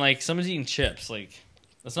would have been like, someone's eating chips. Like,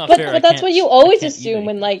 that's not But, fair. I but that's can't- what you I always can't eat assume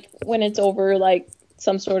anything. when it's over like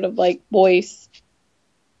some sort of like voice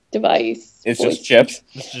device. It's voice. just chips.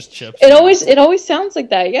 It's just chips. It always sounds like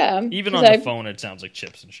that, yeah. Even 'Cause on the I- phone, it sounds like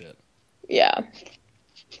chips and shit. Yeah.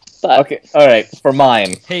 But Okay, all right. For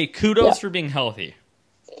mine, Hey, kudos Yeah. for being healthy.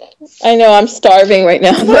 I know I'm starving right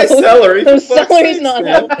now. My celery. The for fuck's celery's sake, not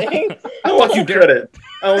man. helping. I want some credit.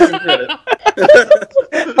 I want some credit.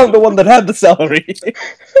 I'm the one that had the celery.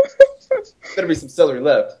 Better be some celery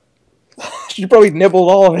left. She probably nibbled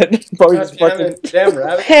all of it. Probably God just damn fucking. it. Damn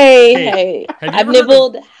rabbit. Hey, Hey, hey. have you I've ever heard of-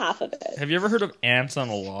 nibbled half of it. Have you ever heard of ants on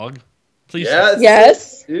a log? Please. Yeah, it's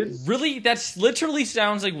Yes. sick, dude. Really? That's literally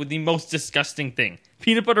sounds like the most disgusting thing.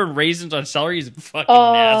 Peanut butter and raisins on celery is fucking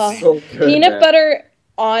nasty. So good, Peanut man. butter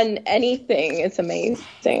on anything is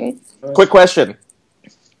amazing. Quick question.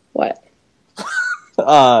 What?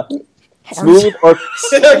 Smooth or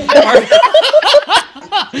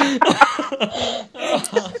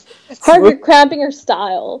Harvard cramping her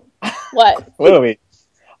style. What? what are we?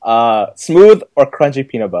 Smooth or crunchy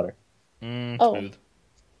peanut butter? Oh. Smooth.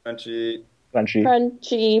 Crunchy. Crunchy.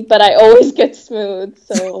 Crunchy, but I always get smooth,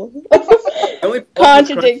 so The only problem with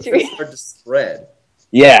Contradictory. crunchy is it's hard to spread.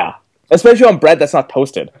 Yeah, especially on bread that's not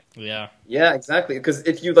toasted. Yeah. Yeah, exactly. Because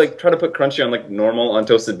if you like try to put crunchy on like normal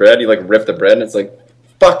untoasted bread, you like riff the bread, and it's like,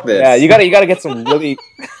 fuck this. Yeah, you gotta get some really,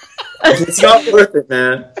 It's not worth it,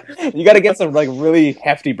 man. you gotta get some like really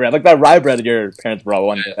hefty bread, like that rye bread that your parents brought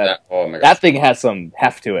one. Oh my god. That thing has some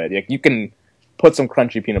heft to it. Like, you can put some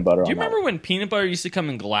crunchy peanut butter Do you on that. remember when peanut butter used to come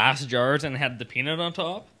in glass jars and had the peanut on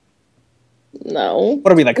top? no.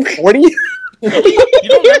 What are we, like 40? You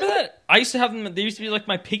don't remember that? I used to have them. They used to be like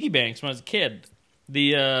my piggy banks when I was a kid.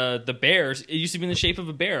 The bears. It used to be in the shape of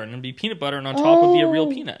a bear, and it'd be peanut butter, and on top would be a real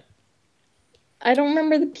Oh. peanut. I don't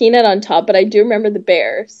remember the peanut on top, but I do remember the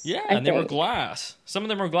bears. Yeah, I and they were think. glass. Some of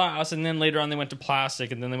them were glass, and then later on they went to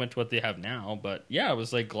plastic, and then they went to what they have now. But yeah, it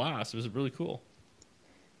was like glass. It was really cool.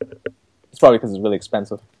 It's probably because it's really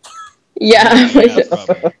expensive. Yeah. Yeah,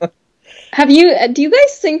 probably. Do you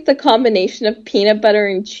guys think the combination of peanut butter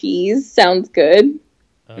and cheese sounds good?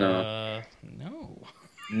 No.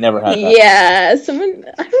 Never had that. Yeah, someone,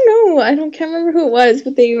 I don't know, can't remember who it was,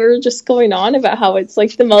 but they were just going on about how it's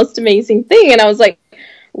like the most amazing thing, and I was like,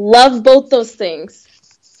 love both those things.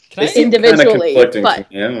 Can I, They seem kinda individually, conflicting but-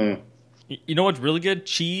 to me. you know what's really good?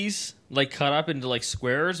 Cheese, like cut up into like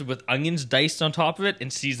squares with onions diced on top of it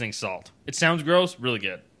and seasoning salt. It sounds gross, really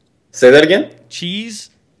good. Say that again? Cheese,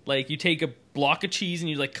 like you take a block of cheese and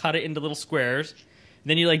you like cut it into little squares.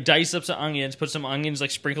 Then you like dice up some onions, put some onions, like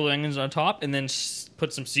sprinkle onions on top, and then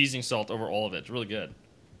put some seasoning salt over all of it. It's really good.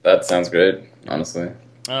 That sounds great, honestly.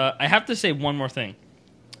 I have to say one more thing.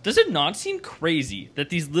 Does it not seem crazy that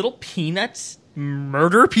these little peanuts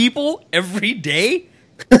murder people every day?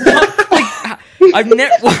 Like, I've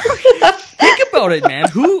never think about it, man.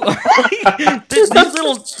 Who these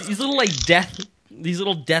little like these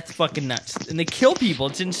little death fucking nuts, and they kill people.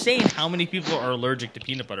 It's insane how many people are allergic to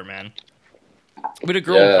peanut butter, man. But a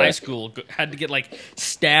girl in high school had to get like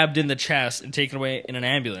stabbed in the chest and taken away in an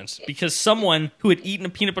ambulance because someone who had eaten a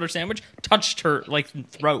peanut butter sandwich touched her like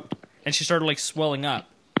throat, and she started like swelling up.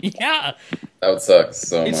 Yeah, that would suck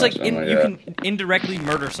so it's much. like you can indirectly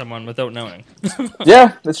murder someone without knowing.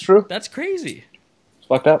 Yeah, that's true. That's crazy. It's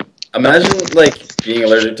fucked up. Imagine like being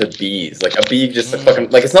allergic to bees. Like a bee just fucking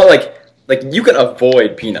like it's not like you can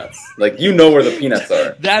avoid peanuts. Like you know where the peanuts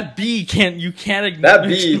are. That bee you can't ignore. That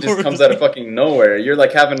bee just comes out of fucking nowhere. You're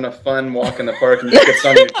like having a fun walk in the park and you just get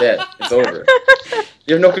stung, you're dead. It's over.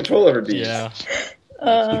 You have no control over bees. Yeah.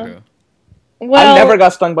 That's true. Well, I never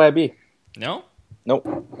got stung by a bee. No? Nope.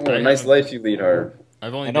 Oh, a nice life you lead, Harv.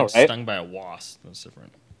 I've only been stung by a wasp. That's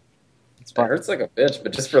different. It hurts like a bitch,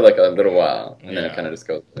 but just for like a little while, and then it kind of just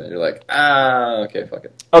goes. You're like, okay, fuck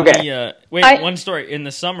it. Okay. One story. In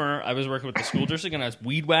the summer, I was working with the school district, and I was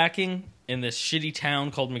weed whacking in this shitty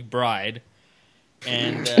town called McBride.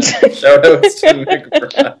 And shout out to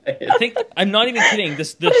McBride. I'm not even kidding.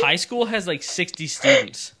 The high school has like 60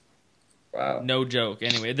 students. Wow. No joke.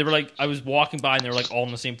 Anyway, they were like, I was walking by and they were like all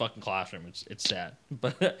in the same fucking classroom. It's sad.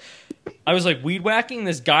 But I was like weed whacking.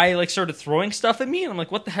 This guy like started throwing stuff at me, and I'm like,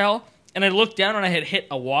 what the hell? And I looked down and I had hit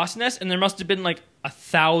a wasp nest, and there must have been like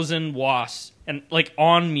 1,000 wasps and like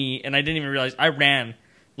on me, and I didn't even realize. I ran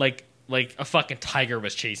like a fucking tiger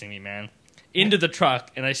was chasing me, man, into the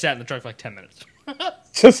truck, and I sat in the truck for like 10 minutes.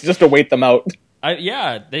 just to wait them out.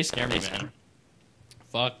 Yeah, they scare me, man.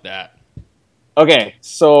 Fuck that. Okay,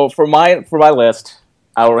 so for my list,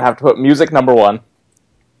 I would have to put music number 1.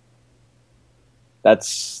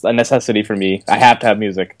 That's a necessity for me. I have to have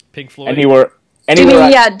music. Pink Floyd. Anywhere.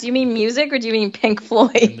 Do you mean music or do you mean Pink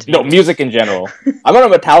Floyd? No, music in general. I'm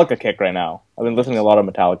on a Metallica kick right now. I've been listening to a lot of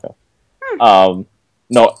Metallica.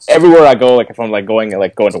 No, everywhere I go, like if I'm going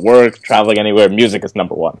to work, traveling anywhere, music is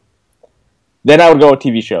number 1. Then I would go with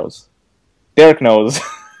TV shows. Derek knows.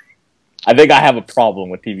 I think I have a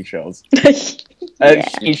problem with TV shows.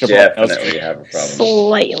 You definitely have a problem.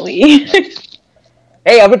 Slightly.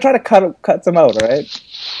 Hey, I've been trying to cut some out, all right?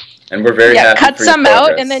 And we're very happy cut for your some out,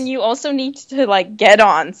 progress. and then you also need to like get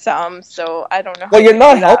on some. So I don't know. Well, you're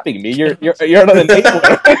not helping me. You're an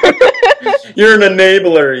enabler. You're an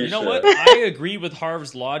enabler. You know what? I agree with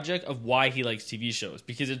Harv's logic of why he likes TV shows,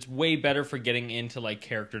 because it's way better for getting into like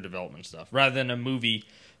character development stuff rather than a movie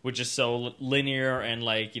which is so linear and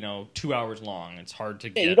 2 hours long. It's hard to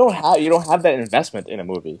get. You don't have that investment in a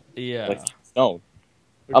movie. Yeah. No.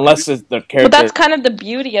 Unless it's the character. But that's kind of the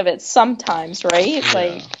beauty of it sometimes, right?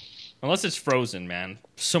 Yeah. Unless it's Frozen, man.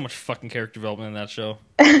 So much fucking character development in that show.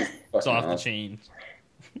 It's off the chain.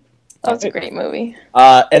 That was a great movie.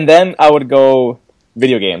 And then I would go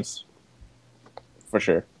video games. For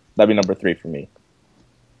sure. That'd be number 3 for me.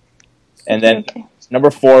 And then number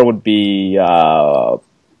 4 would be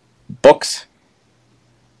books.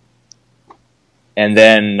 And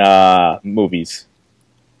then movies.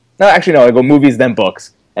 No, actually, no. I go movies, then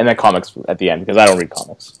books, and then comics at the end, because I don't read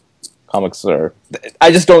comics. Comics are...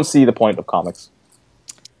 I just don't see the point of comics.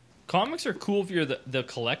 Comics are cool if you're the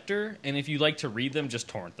collector, and if you like to read them, just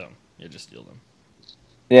torrent them. Yeah, just steal them.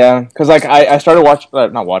 Yeah, because I started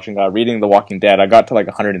reading The Walking Dead. I got to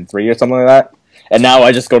 103 or something like that, and now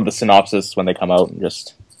I just go to the synopsis when they come out and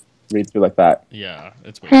just read through like that. Yeah,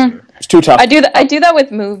 it's way better. It's too tough. I do that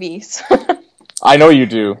with movies. I know you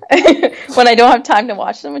do. When I don't have time to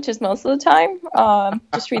watch them, which is most of the time,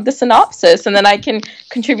 just read the synopsis, and then I can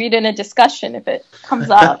contribute in a discussion if it comes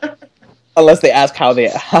up. Unless they ask how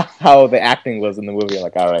the acting was in the movie,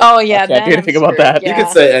 like, all right. Oh yeah, I can't do anything about that. Yeah. You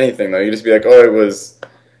could say anything though. You just be like, "Oh, it was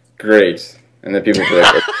great," and then people be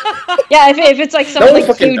like, "Yeah." If it's like someone like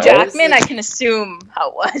fucking Hugh knows. Jackman, I can assume how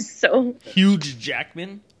it was. So Hugh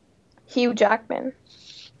Jackman. Hugh Jackman.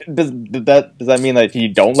 Does that mean that you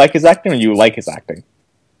don't like his acting, or you like his acting?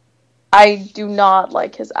 I do not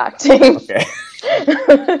like his acting. Okay.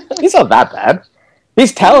 He's not that bad.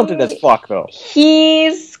 He's talented as fuck, though.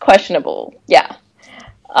 He's questionable, yeah.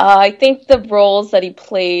 I think the roles that he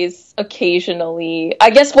plays occasionally, I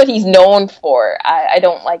guess what he's known for, I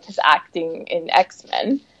don't like his acting in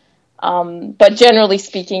X-Men. But generally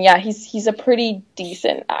speaking, yeah, he's a pretty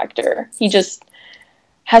decent actor. He just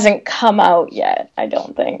hasn't come out yet, I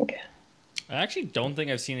don't think. I actually don't think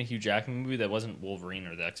I've seen a Hugh Jackman movie that wasn't Wolverine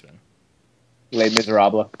or the X-Men. Les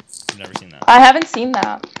Miserables. I've never seen that. I haven't seen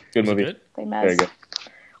that. Good movie. Good? Very good.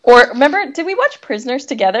 Or, remember, did we watch Prisoners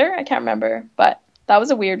together? I can't remember, but that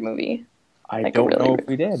was a weird movie. I don't know if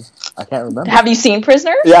we did. I can't remember. Have you seen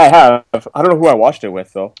Prisoners? Yeah, I have. I don't know who I watched it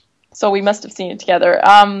with, though. So we must have seen it together.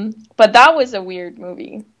 But that was a weird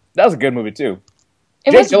movie. That was a good movie, too.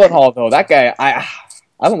 It Jake was Gyllenhaal, though, that guy,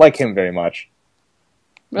 I don't like him very much.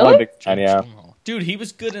 Really? Not a big fan, yeah. Dude, he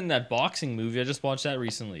was good in that boxing movie. I just watched that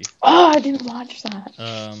recently. Oh, I didn't watch that.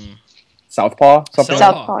 Southpaw? Something like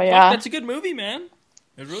Southpaw, yeah. Fuck, that's a good movie, man.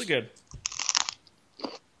 It was really good.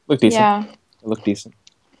 Looked decent. Yeah. It looked decent.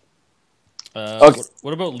 Okay.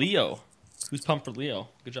 What about Leo? Who's pumped for Leo?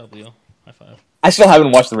 Good job, Leo. High five. I still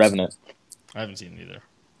haven't watched The Revenant. I haven't seen it either.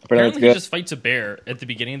 Apparently Apparently, he just fights a bear at the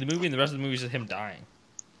beginning of the movie, and the rest of the movie is just him dying.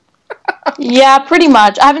 Yeah, pretty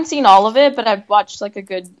much. I haven't seen all of it, but I've watched like a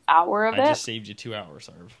good hour of I it. just saved you 2 hours,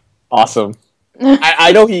 Harv. Awesome.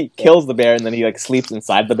 I know he kills the bear and then he like sleeps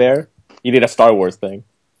inside the bear. He did a Star Wars thing.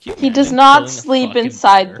 He does not sleep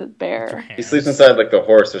inside the bear. He sleeps inside like the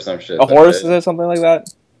horse or some shit. A horse or something like that?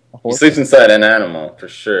 He sleeps inside an animal, for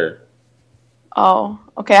sure. Oh,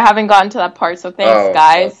 okay. I haven't gotten to that part, so thanks,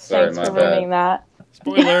 guys. Sorry, Thanks for my bad. ruining that.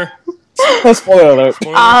 Spoiler. Spoiler alert.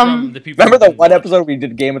 Spoiler from the people Remember the who one watched episode we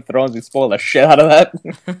did Game of Thrones? We spoiled the shit out of that.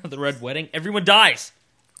 The Red Wedding? Everyone dies.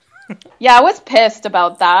 Yeah, I was pissed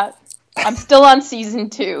about that. I'm still on season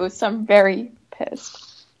 2, so I'm very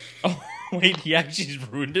pissed. Oh, wait, he actually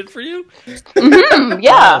ruined it for you?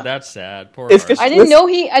 Yeah. Oh, that's sad. Poor It's Harv. I didn't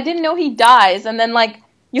know he dies, and then like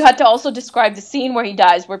you had to also describe the scene where he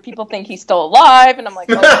dies, where people think he's still alive, and I'm like,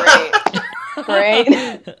 oh great.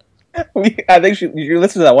 I think you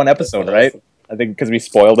listened to that one episode, right? I think because we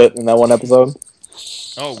spoiled it in that one episode.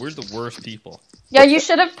 Oh, we're the worst people. Yeah, you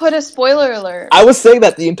should have put a spoiler alert. I was saying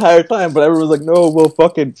that the entire time, but everyone was like, "No, well,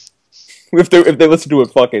 fucking, if they listen to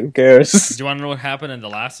it, fucking, who cares?" Do you want to know what happened in the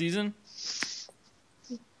last season?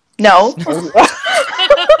 No.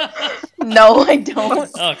 No, I don't.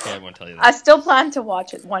 Okay, I won't tell you that. I still plan to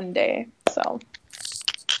watch it one day, so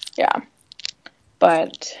yeah.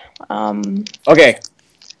 But Okay,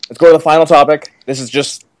 let's go to the final topic. This is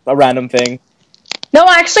just a random thing. no,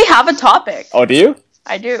 I actually have a topic. Oh, do you?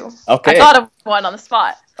 I do. Okay. I thought of one on the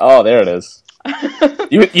spot. Oh, there it is.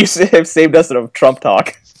 You saved us a Trump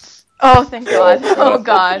talk. Oh, thank God. Oh,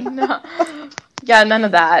 God. No. Yeah, none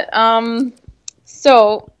of that.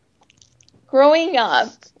 So, growing up,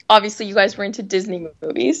 obviously you guys were into Disney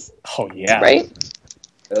movies, Oh yeah. right?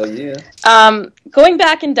 Hell yeah. Going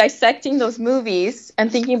back and dissecting those movies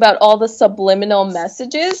and thinking about all the subliminal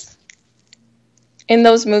messages in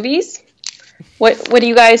those movies, what do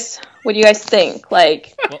you guys think?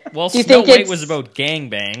 Like, Well, do you Snow think White it's was about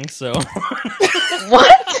gangbang, so...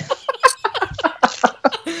 what?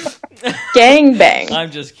 Gangbang.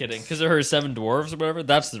 I'm just kidding. Because of her 7 Dwarves or whatever,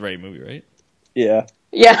 that's the right movie, right? Yeah.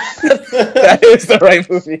 Yeah. That is the right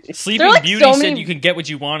movie. Sleeping like Beauty so said many- you can get what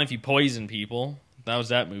you want if you poison people. That was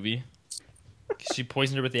that movie. She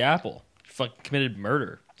poisoned her with the apple. She fucking committed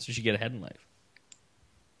murder, so she get ahead in life.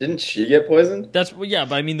 Didn't she get poisoned? That's yeah,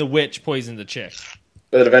 but I mean the witch poisoned the chick.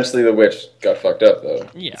 But eventually the witch got fucked up, though.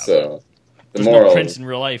 Yeah. So, the There's moral... no prince in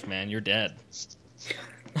real life, man. You're dead.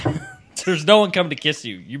 There's no one coming to kiss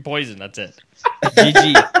you. You're poisoned. That's it.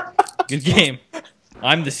 GG. Good game.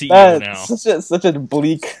 I'm the CEO now. That's such a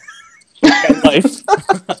bleak life.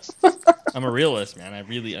 I'm a realist, man. I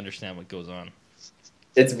really understand what goes on.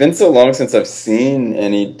 It's been so long since I've seen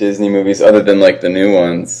any Disney movies other than, like, the new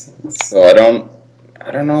ones. So I don't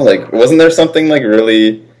know, like, wasn't there something, like,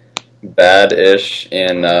 really bad-ish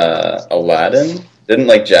in Aladdin? Didn't,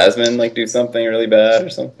 like, Jasmine, like, do something really bad or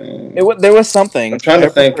something? There was something. I'm trying to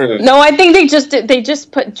think of... No, I think they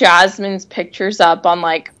just put Jasmine's pictures up on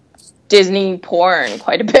like Disney porn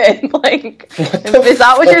quite a bit. Like, is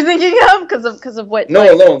that what you're thinking of? Because of what? No,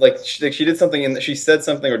 like she did something she said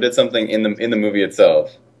something or did something in the movie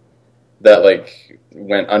itself that like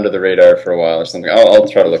went under the radar for a while or something. I'll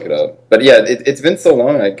try to look it up. But yeah, it's been so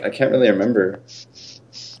long, I can't really remember.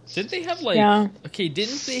 Did they have like? Yeah. Okay,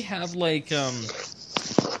 didn't they have like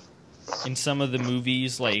in some of the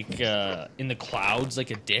movies like in the clouds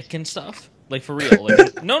like a dick and stuff? Like for real?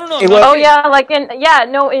 Like, no. Oh yeah, like in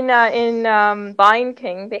Lion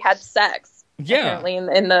King they had sex. Yeah. Apparently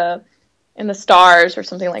in the stars or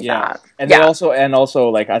something like Yeah, that. and then also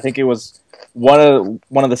like I think it was one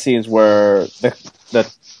of the scenes where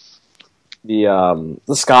the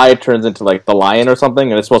sky turns into like the lion or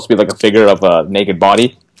something, and it's supposed to be like a figure of a naked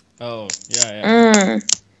body. Oh yeah.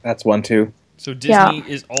 That's one too. So Disney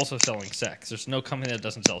is also selling sex. There's no company that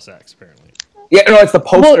doesn't sell sex, apparently. Yeah, no, it's the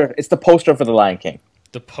poster. It's the poster for the Lion King.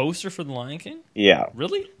 The poster for the Lion King? Yeah,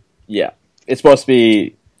 Really? yeah. It's supposed to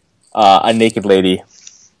be a naked lady.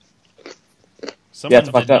 Someone it's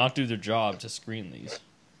did fucked up. not do their job to screen these.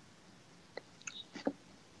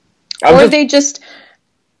 Or they just,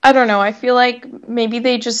 I don't know. I feel like maybe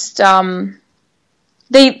they just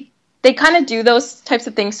they kind of do those types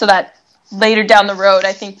of things so that later down the road,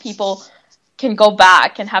 I think people can go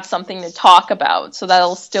back and have something to talk about. So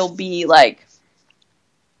that'll still be like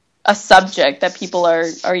a subject that people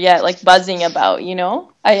are yet like buzzing about, you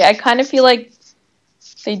know? I kind of feel like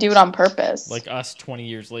they do it on purpose. Like us 20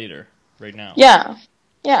 years later, right now. Yeah.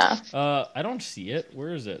 Yeah. I don't see it.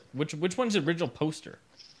 Where is it? Which one's the original poster?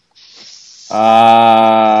 Is it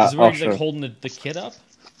where he's like holding the kid up?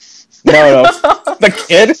 No, the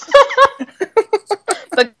kid.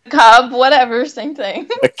 The cub, whatever, same thing.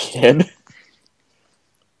 The kid.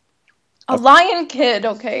 A lion kid,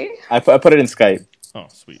 okay? I put it in Skype, Oh,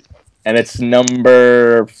 sweet. and it's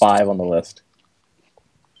number 5 on the list.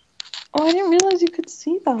 Oh, I didn't realize you could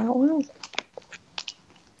see that. Wow.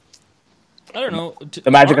 I don't know.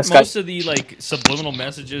 The magic of Skype. Most of the like subliminal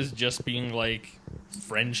messages just being like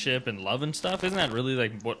friendship and love and stuff. Isn't that really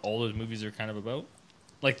like what all those movies are kind of about?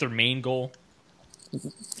 Like their main goal.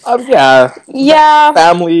 Yeah. Yeah.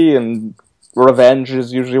 Family and revenge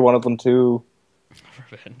is usually one of them too.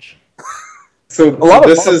 Revenge. So A lot of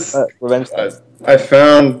this fun, is. revenge. Stuff. I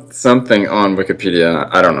found something on Wikipedia.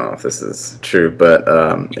 I don't know if this is true, but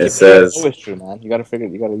it says It's always true, man. You gotta figure.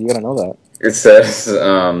 You gotta know that. it says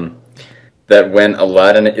that when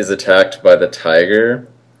Aladdin is attacked by the tiger,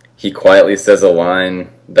 he quietly says a line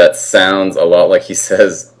that sounds a lot like he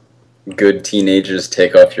says, "Good teenagers,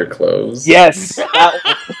 take off your clothes." Yes.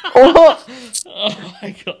 Oh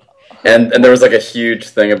my god. And there was like a huge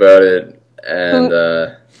thing about it,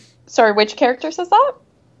 and Sorry, which character says that?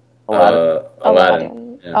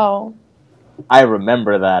 Aladdin. Yeah. Oh. I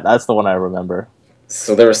remember that. That's the one I remember.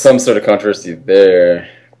 So there was some sort of controversy there,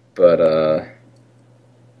 but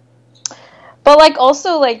But like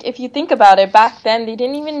also like if you think about it, back then they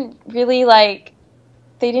didn't even really like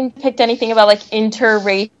they didn't pick anything about like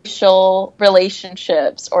interracial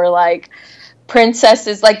relationships or like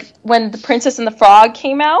princesses. Like when The Princess and the Frog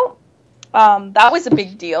came out, that was a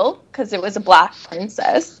big deal because it was a black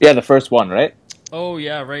princess. Yeah, the first one, right? Oh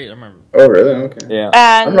yeah, right. I remember. oh really? Okay. Yeah,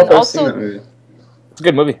 I don't know And if I've seen that also, movie. it's a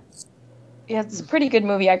good movie. yeah, it's a pretty good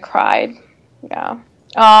movie. I cried. Yeah.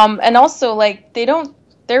 And also like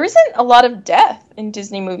there isn't a lot of death in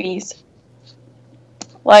Disney movies.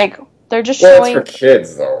 Like they're just Well, showing. it's for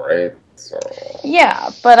kids though, right? So Yeah,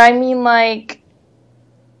 but I mean like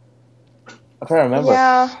I'm trying to remember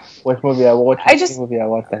yeah, which movie I watched. I just- movie I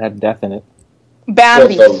watched that had death in it.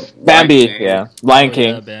 Bambi. The Bambi, Lion King. yeah, Lion Oh, King,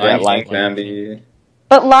 yeah, Bambi. yeah, Lion Lion King, King. Bambi.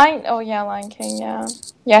 But Lion King, yeah.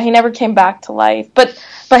 Yeah, he never came back to life. But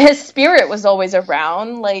his spirit was always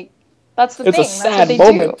around. Like, that's the It's thing. a That's what sad they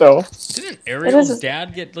moment, do. though. Didn't Ariel's is-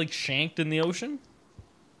 dad get like shanked in the ocean?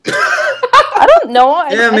 I don't know.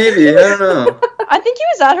 Yeah, maybe. I don't know. I think he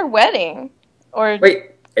was at her wedding. Or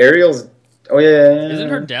Wait, Ariel's. Oh yeah. Isn't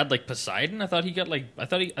her dad like Poseidon? I thought he got like I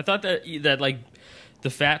thought that like the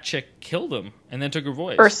fat chick killed him and then took her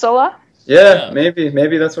voice. Ursula. Yeah, Yeah.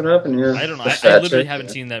 maybe that's what happened. Yeah. I don't know. The I fat literally chick, haven't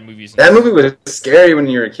yeah. seen that movie since. That movie was scary when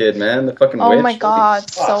you were a kid, man. The fucking witch. Oh my god,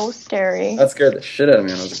 Holy fuck. so scary. That scared the shit out of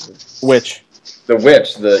me when I was a kid. Which? The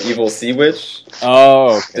witch, the evil sea witch,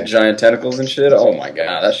 Oh, the okay. giant tentacles and shit. Oh my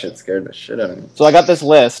god, that shit scared the shit out of me. So I got this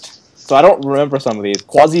list. So I don't remember some of these.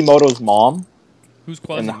 Quasimodo's mom Who's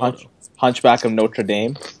in the Quasimodo? Hunchback of Notre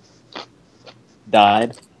Dame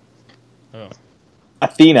died. Oh,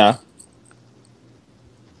 Athena.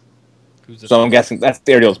 who's the? So I'm guessing that's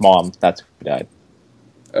Ariel's mom. That's who died.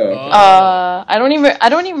 Oh, okay. I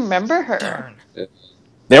don't even remember her. Darn.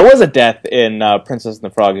 There was a death in Princess and the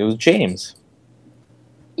Frog. It was James.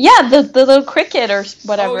 Yeah, the little cricket or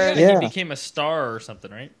whatever. Oh, yeah, Yeah. he became a star or something,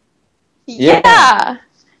 right? Yeah.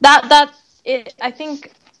 That I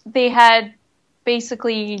think they had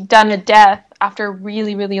basically done a death after a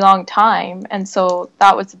really, really long time, and so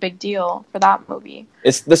that was a big deal for that movie.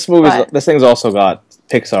 This But- thing's also got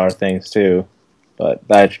Pixar things too, but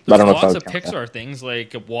I There's don't know if I lots would of count that. Pixar things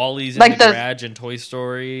like Wally's in Like the the- Garage and Toy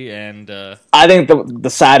Story and I think the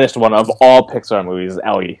saddest one of all Pixar movies is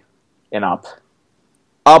Ellie in Up.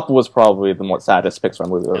 Up was probably the most saddest Pixar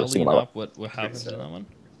movie I've ever seen in my life. Up. What happens in that one?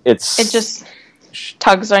 It's It just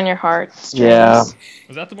tugs on your heart. Yeah.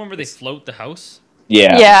 Was that the one where they float the house?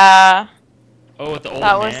 yeah. Yeah. Oh, with the old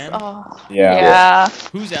That was. man. Oh. Yeah. Yeah.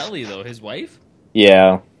 Who's Ellie though? His wife?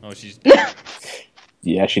 Yeah. Oh, she's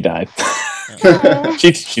Yeah, she died. Aw.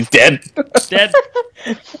 she's dead. dead.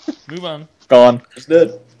 Move on. Gone. It's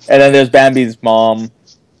dead. And then there's Bambi's mom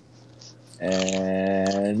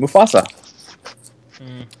and Mufasa.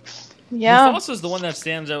 Mm. Yeah. Mufasa's the one that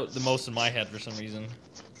stands out the most in my head for some reason.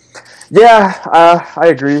 Yeah, I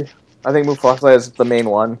agree. I think Mufasa is the main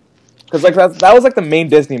one. Because like that was like the main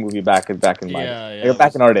Disney movie back in my Yeah, like,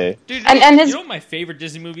 back in our day. Dude, And his- you know what my favorite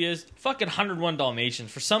Disney movie is? Fucking 101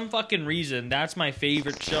 Dalmatians. For some fucking reason, that's my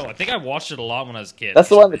favorite show. I think I watched it a lot when I was a kid. That's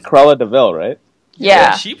the one with Cruella de Vil, right?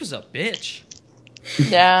 Yeah. She was a bitch.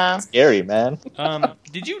 Yeah. Scary, man.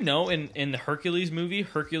 Did you know in the Hercules movie,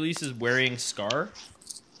 Hercules is wearing Scar?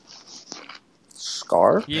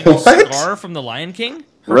 Scar? You know What? Scar from The Lion King?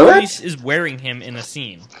 Really? Hercules is wearing him in a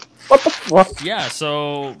scene. What the fuck? Yeah,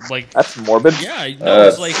 so like That's morbid. yeah, no,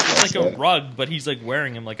 it's like a Shit. rug, but he's like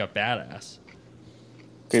wearing him like a badass.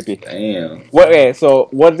 Creepy. Damn. What? Okay, so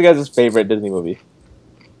what's your guys' favorite Disney movie?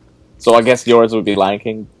 So I guess yours would be Lion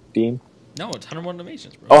King, Dean. No, it's 101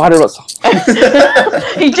 Dalmatians, bro. Oh,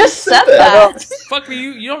 100%. He just said that. Fuck me,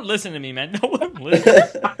 you don't listen to me, man. No one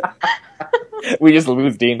listens. We just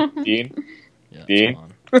lose Dean. Dean. Yeah, Dean? come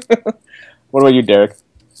on. What about you, Derek?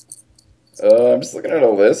 I'm just looking at a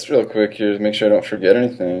list real quick here to make sure I don't forget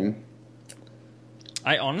anything.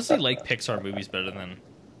 I honestly like Pixar movies better than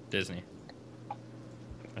Disney.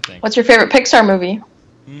 I think. What's your favorite Pixar movie?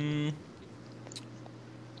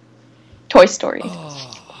 Toy Story.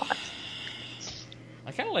 Oh.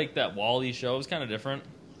 I kind of like that Wall-E show. It was kind of different.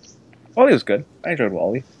 Wally was good. I enjoyed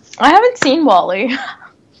Wally. I haven't seen Wall-E.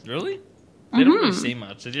 Really? They don't really say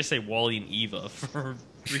much. They just say Wall-E and Eva for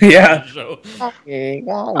Yeah. the show.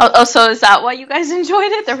 Oh, so is that why you guys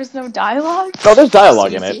enjoyed it? There was no dialogue? No, there's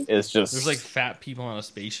dialogue in Easy. it. It's just There's like fat people on a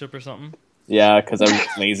spaceship or something. yeah, because I'm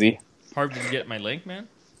lazy. Hard to get my link, man.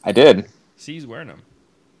 I did. See, he's wearing them.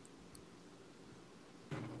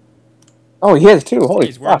 Oh, he is too. Holy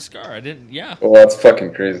He's wearing fuck, Scar. I didn't. Yeah. Well, that's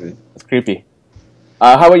fucking crazy. that's creepy.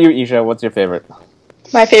 How about you, Isha? What's your favorite?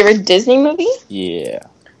 My favorite Disney movie? Yeah.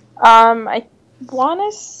 I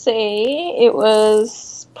want to say it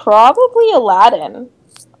was probably Aladdin.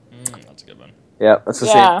 That's a good one. Yeah, that's the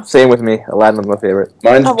Yeah. same with me. Aladdin was my favorite.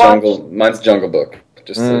 Mine's I watched- Jungle. Mine's Jungle Book.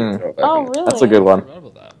 Just to throw it back Oh, in. really? That's a good I one. forgot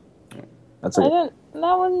about that. That's I a. didn't.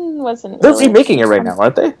 That one wasn't. They're really- remaking it right now,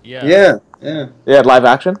 aren't they? Yeah. Yeah, yeah. Yeah, live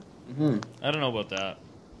action. hmm I don't know about that.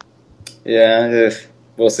 Yeah,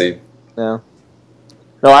 we'll see. Yeah.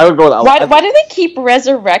 No, I would go with Why? Aladdin. Why do they keep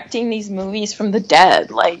resurrecting these movies from the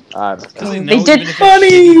dead? Like Because they They know did even if it's funny!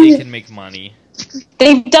 shitty, they can make money.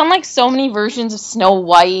 they've done like so many versions of Snow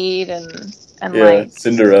White and Yeah, like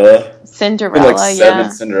Cinderella. Been Cinderella. like 7 Yeah,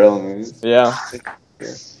 Cinderella movies. Yeah.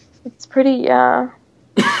 it's pretty. Yeah.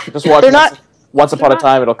 Just watch. They're not- Once Upon a they're not-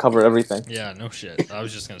 Time, it'll cover everything. Yeah, no shit. I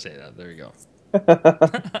was just gonna say that. There you go.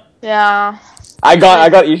 Yeah. I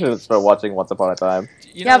got Isha to start watching Once Upon a Time.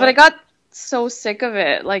 You Yeah, know but I what? got so sick of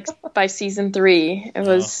it. Like by season 3, it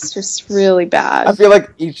was just really I bad. feel like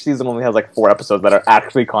each season only has like 4 episodes that are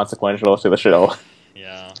actually consequential to the show.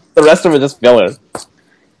 Yeah. The rest of it is filler.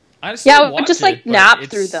 I Yeah, I would watch just it, like but nap it's-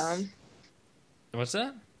 through them. What's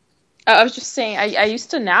that? I was just saying, I used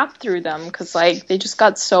to nap through them because like they just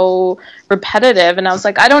got so repetitive, and I was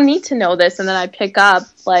like, I don't need to know this, and then I pick up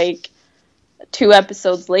like 2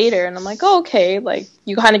 episodes later, and I'm like, oh, okay, like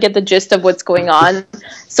you kind of get the gist of what's going on.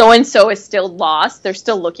 So and so is still lost. They're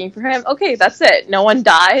still looking for him. Okay, that's it. No one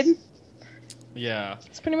died. Yeah.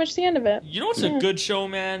 That's pretty much the end of it. You know what's Yeah. a good show,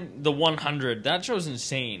 man? The 100. That show's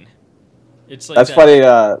insane. It's like That's that.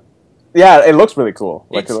 funny. Yeah, it looks really cool.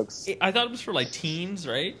 Like it It's- looks. I thought it was for like teens,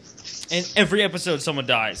 right? And every episode, someone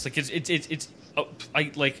dies. Like it's.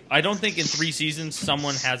 I don't think in 3 seasons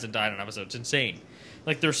someone hasn't died on an episode. It's insane.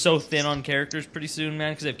 Like they're so thin on characters pretty soon,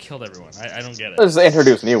 man, because they've killed everyone. I don't get it. Just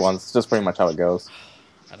introduce new ones. It's just pretty much how it goes.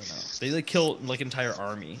 I don't know. They like kill like entire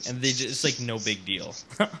army, and they just it's like no big deal.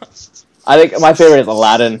 I think my favorite is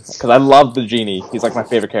Aladdin because I love the genie. He's like my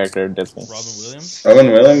favorite character in Disney. Robin Williams. Robin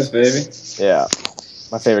Williams, baby. Yeah,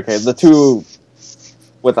 my favorite character. The two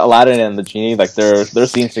with Aladdin and the genie, like their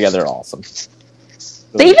scenes together are awesome.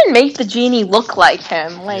 They even make the genie look like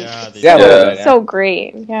him. Like Yeah, they Yeah, do. a little Yeah. bit, yeah. so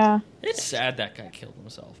great. Yeah, It's sad that guy killed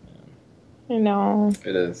himself, man. I know.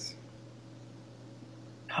 It is.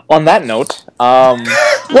 On that note, We're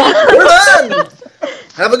done!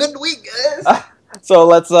 Have a good week, guys! so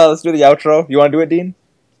let's do the outro. You want to do it, Dean?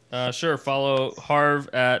 Sure. Follow Harv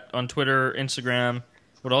on Twitter, Instagram.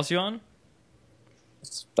 What else you on?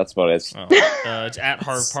 That's about it. Oh, it's at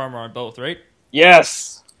Harv Parmer on both, right?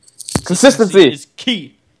 Yes. Consistency. is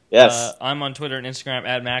key. Yes. I'm on Twitter and Instagram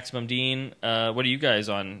at MaximumDean. What are you guys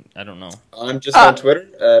on? I don't know. I'm just on Twitter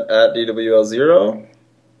at DWL0.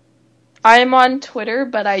 I'm on Twitter,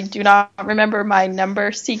 but I do not remember my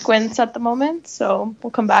number sequence at the moment, so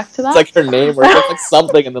we'll come back to that. It's like her name, or it's like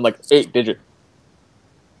something, and then like 8 digits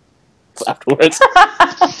afterwards.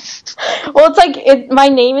 Well, it's like my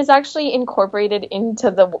name is actually incorporated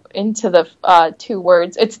into the 2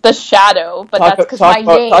 words. It's the shadow, but that's because my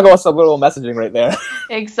name Talk about subliminal messaging right there.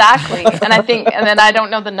 exactly. And then I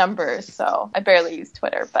don't know the numbers, so I barely use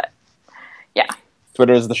Twitter. But yeah,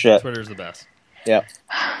 Twitter is the shit. Twitter's the best. Yeah,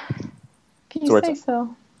 can So you it's- say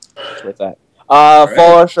so? that's where it's at.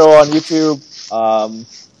 Follow our show on YouTube,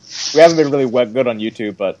 We haven't been really good on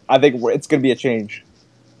YouTube, but I think it's gonna be a change.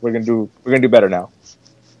 We're gonna do better now.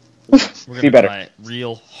 We're gonna Be better. try it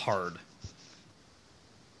real hard.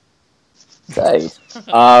 Nice.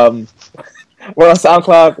 We're on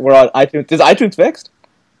SoundCloud. We're on iTunes. Is iTunes fixed?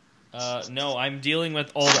 No, I'm dealing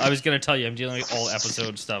with all. I was gonna tell you, I'm dealing with all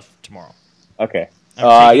episode stuff tomorrow. Okay.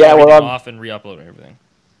 I'm taking yeah, we're everything on. off and re-uploading everything.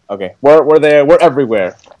 Okay, we're there. We're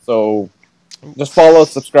everywhere. So just follow,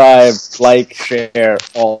 subscribe, like, share,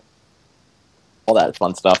 all that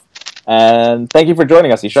fun stuff. And thank you for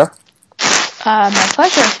joining us, Isha. My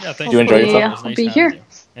pleasure. Yeah, thanks. Did you enjoy for yourself? It was I'll nice be having here. you.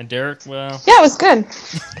 And Derek, well, Yeah, it was good.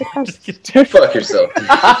 just kidding. Fuck yourself.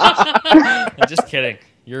 I'm just kidding.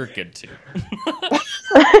 You're good too.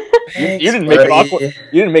 You didn't make it awkward.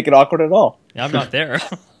 You didn't make it awkward at all. Yeah, I'm not there.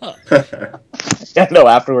 Yeah, no,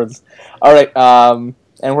 afterwards. All right,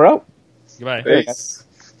 and we're out. Goodbye. Peace.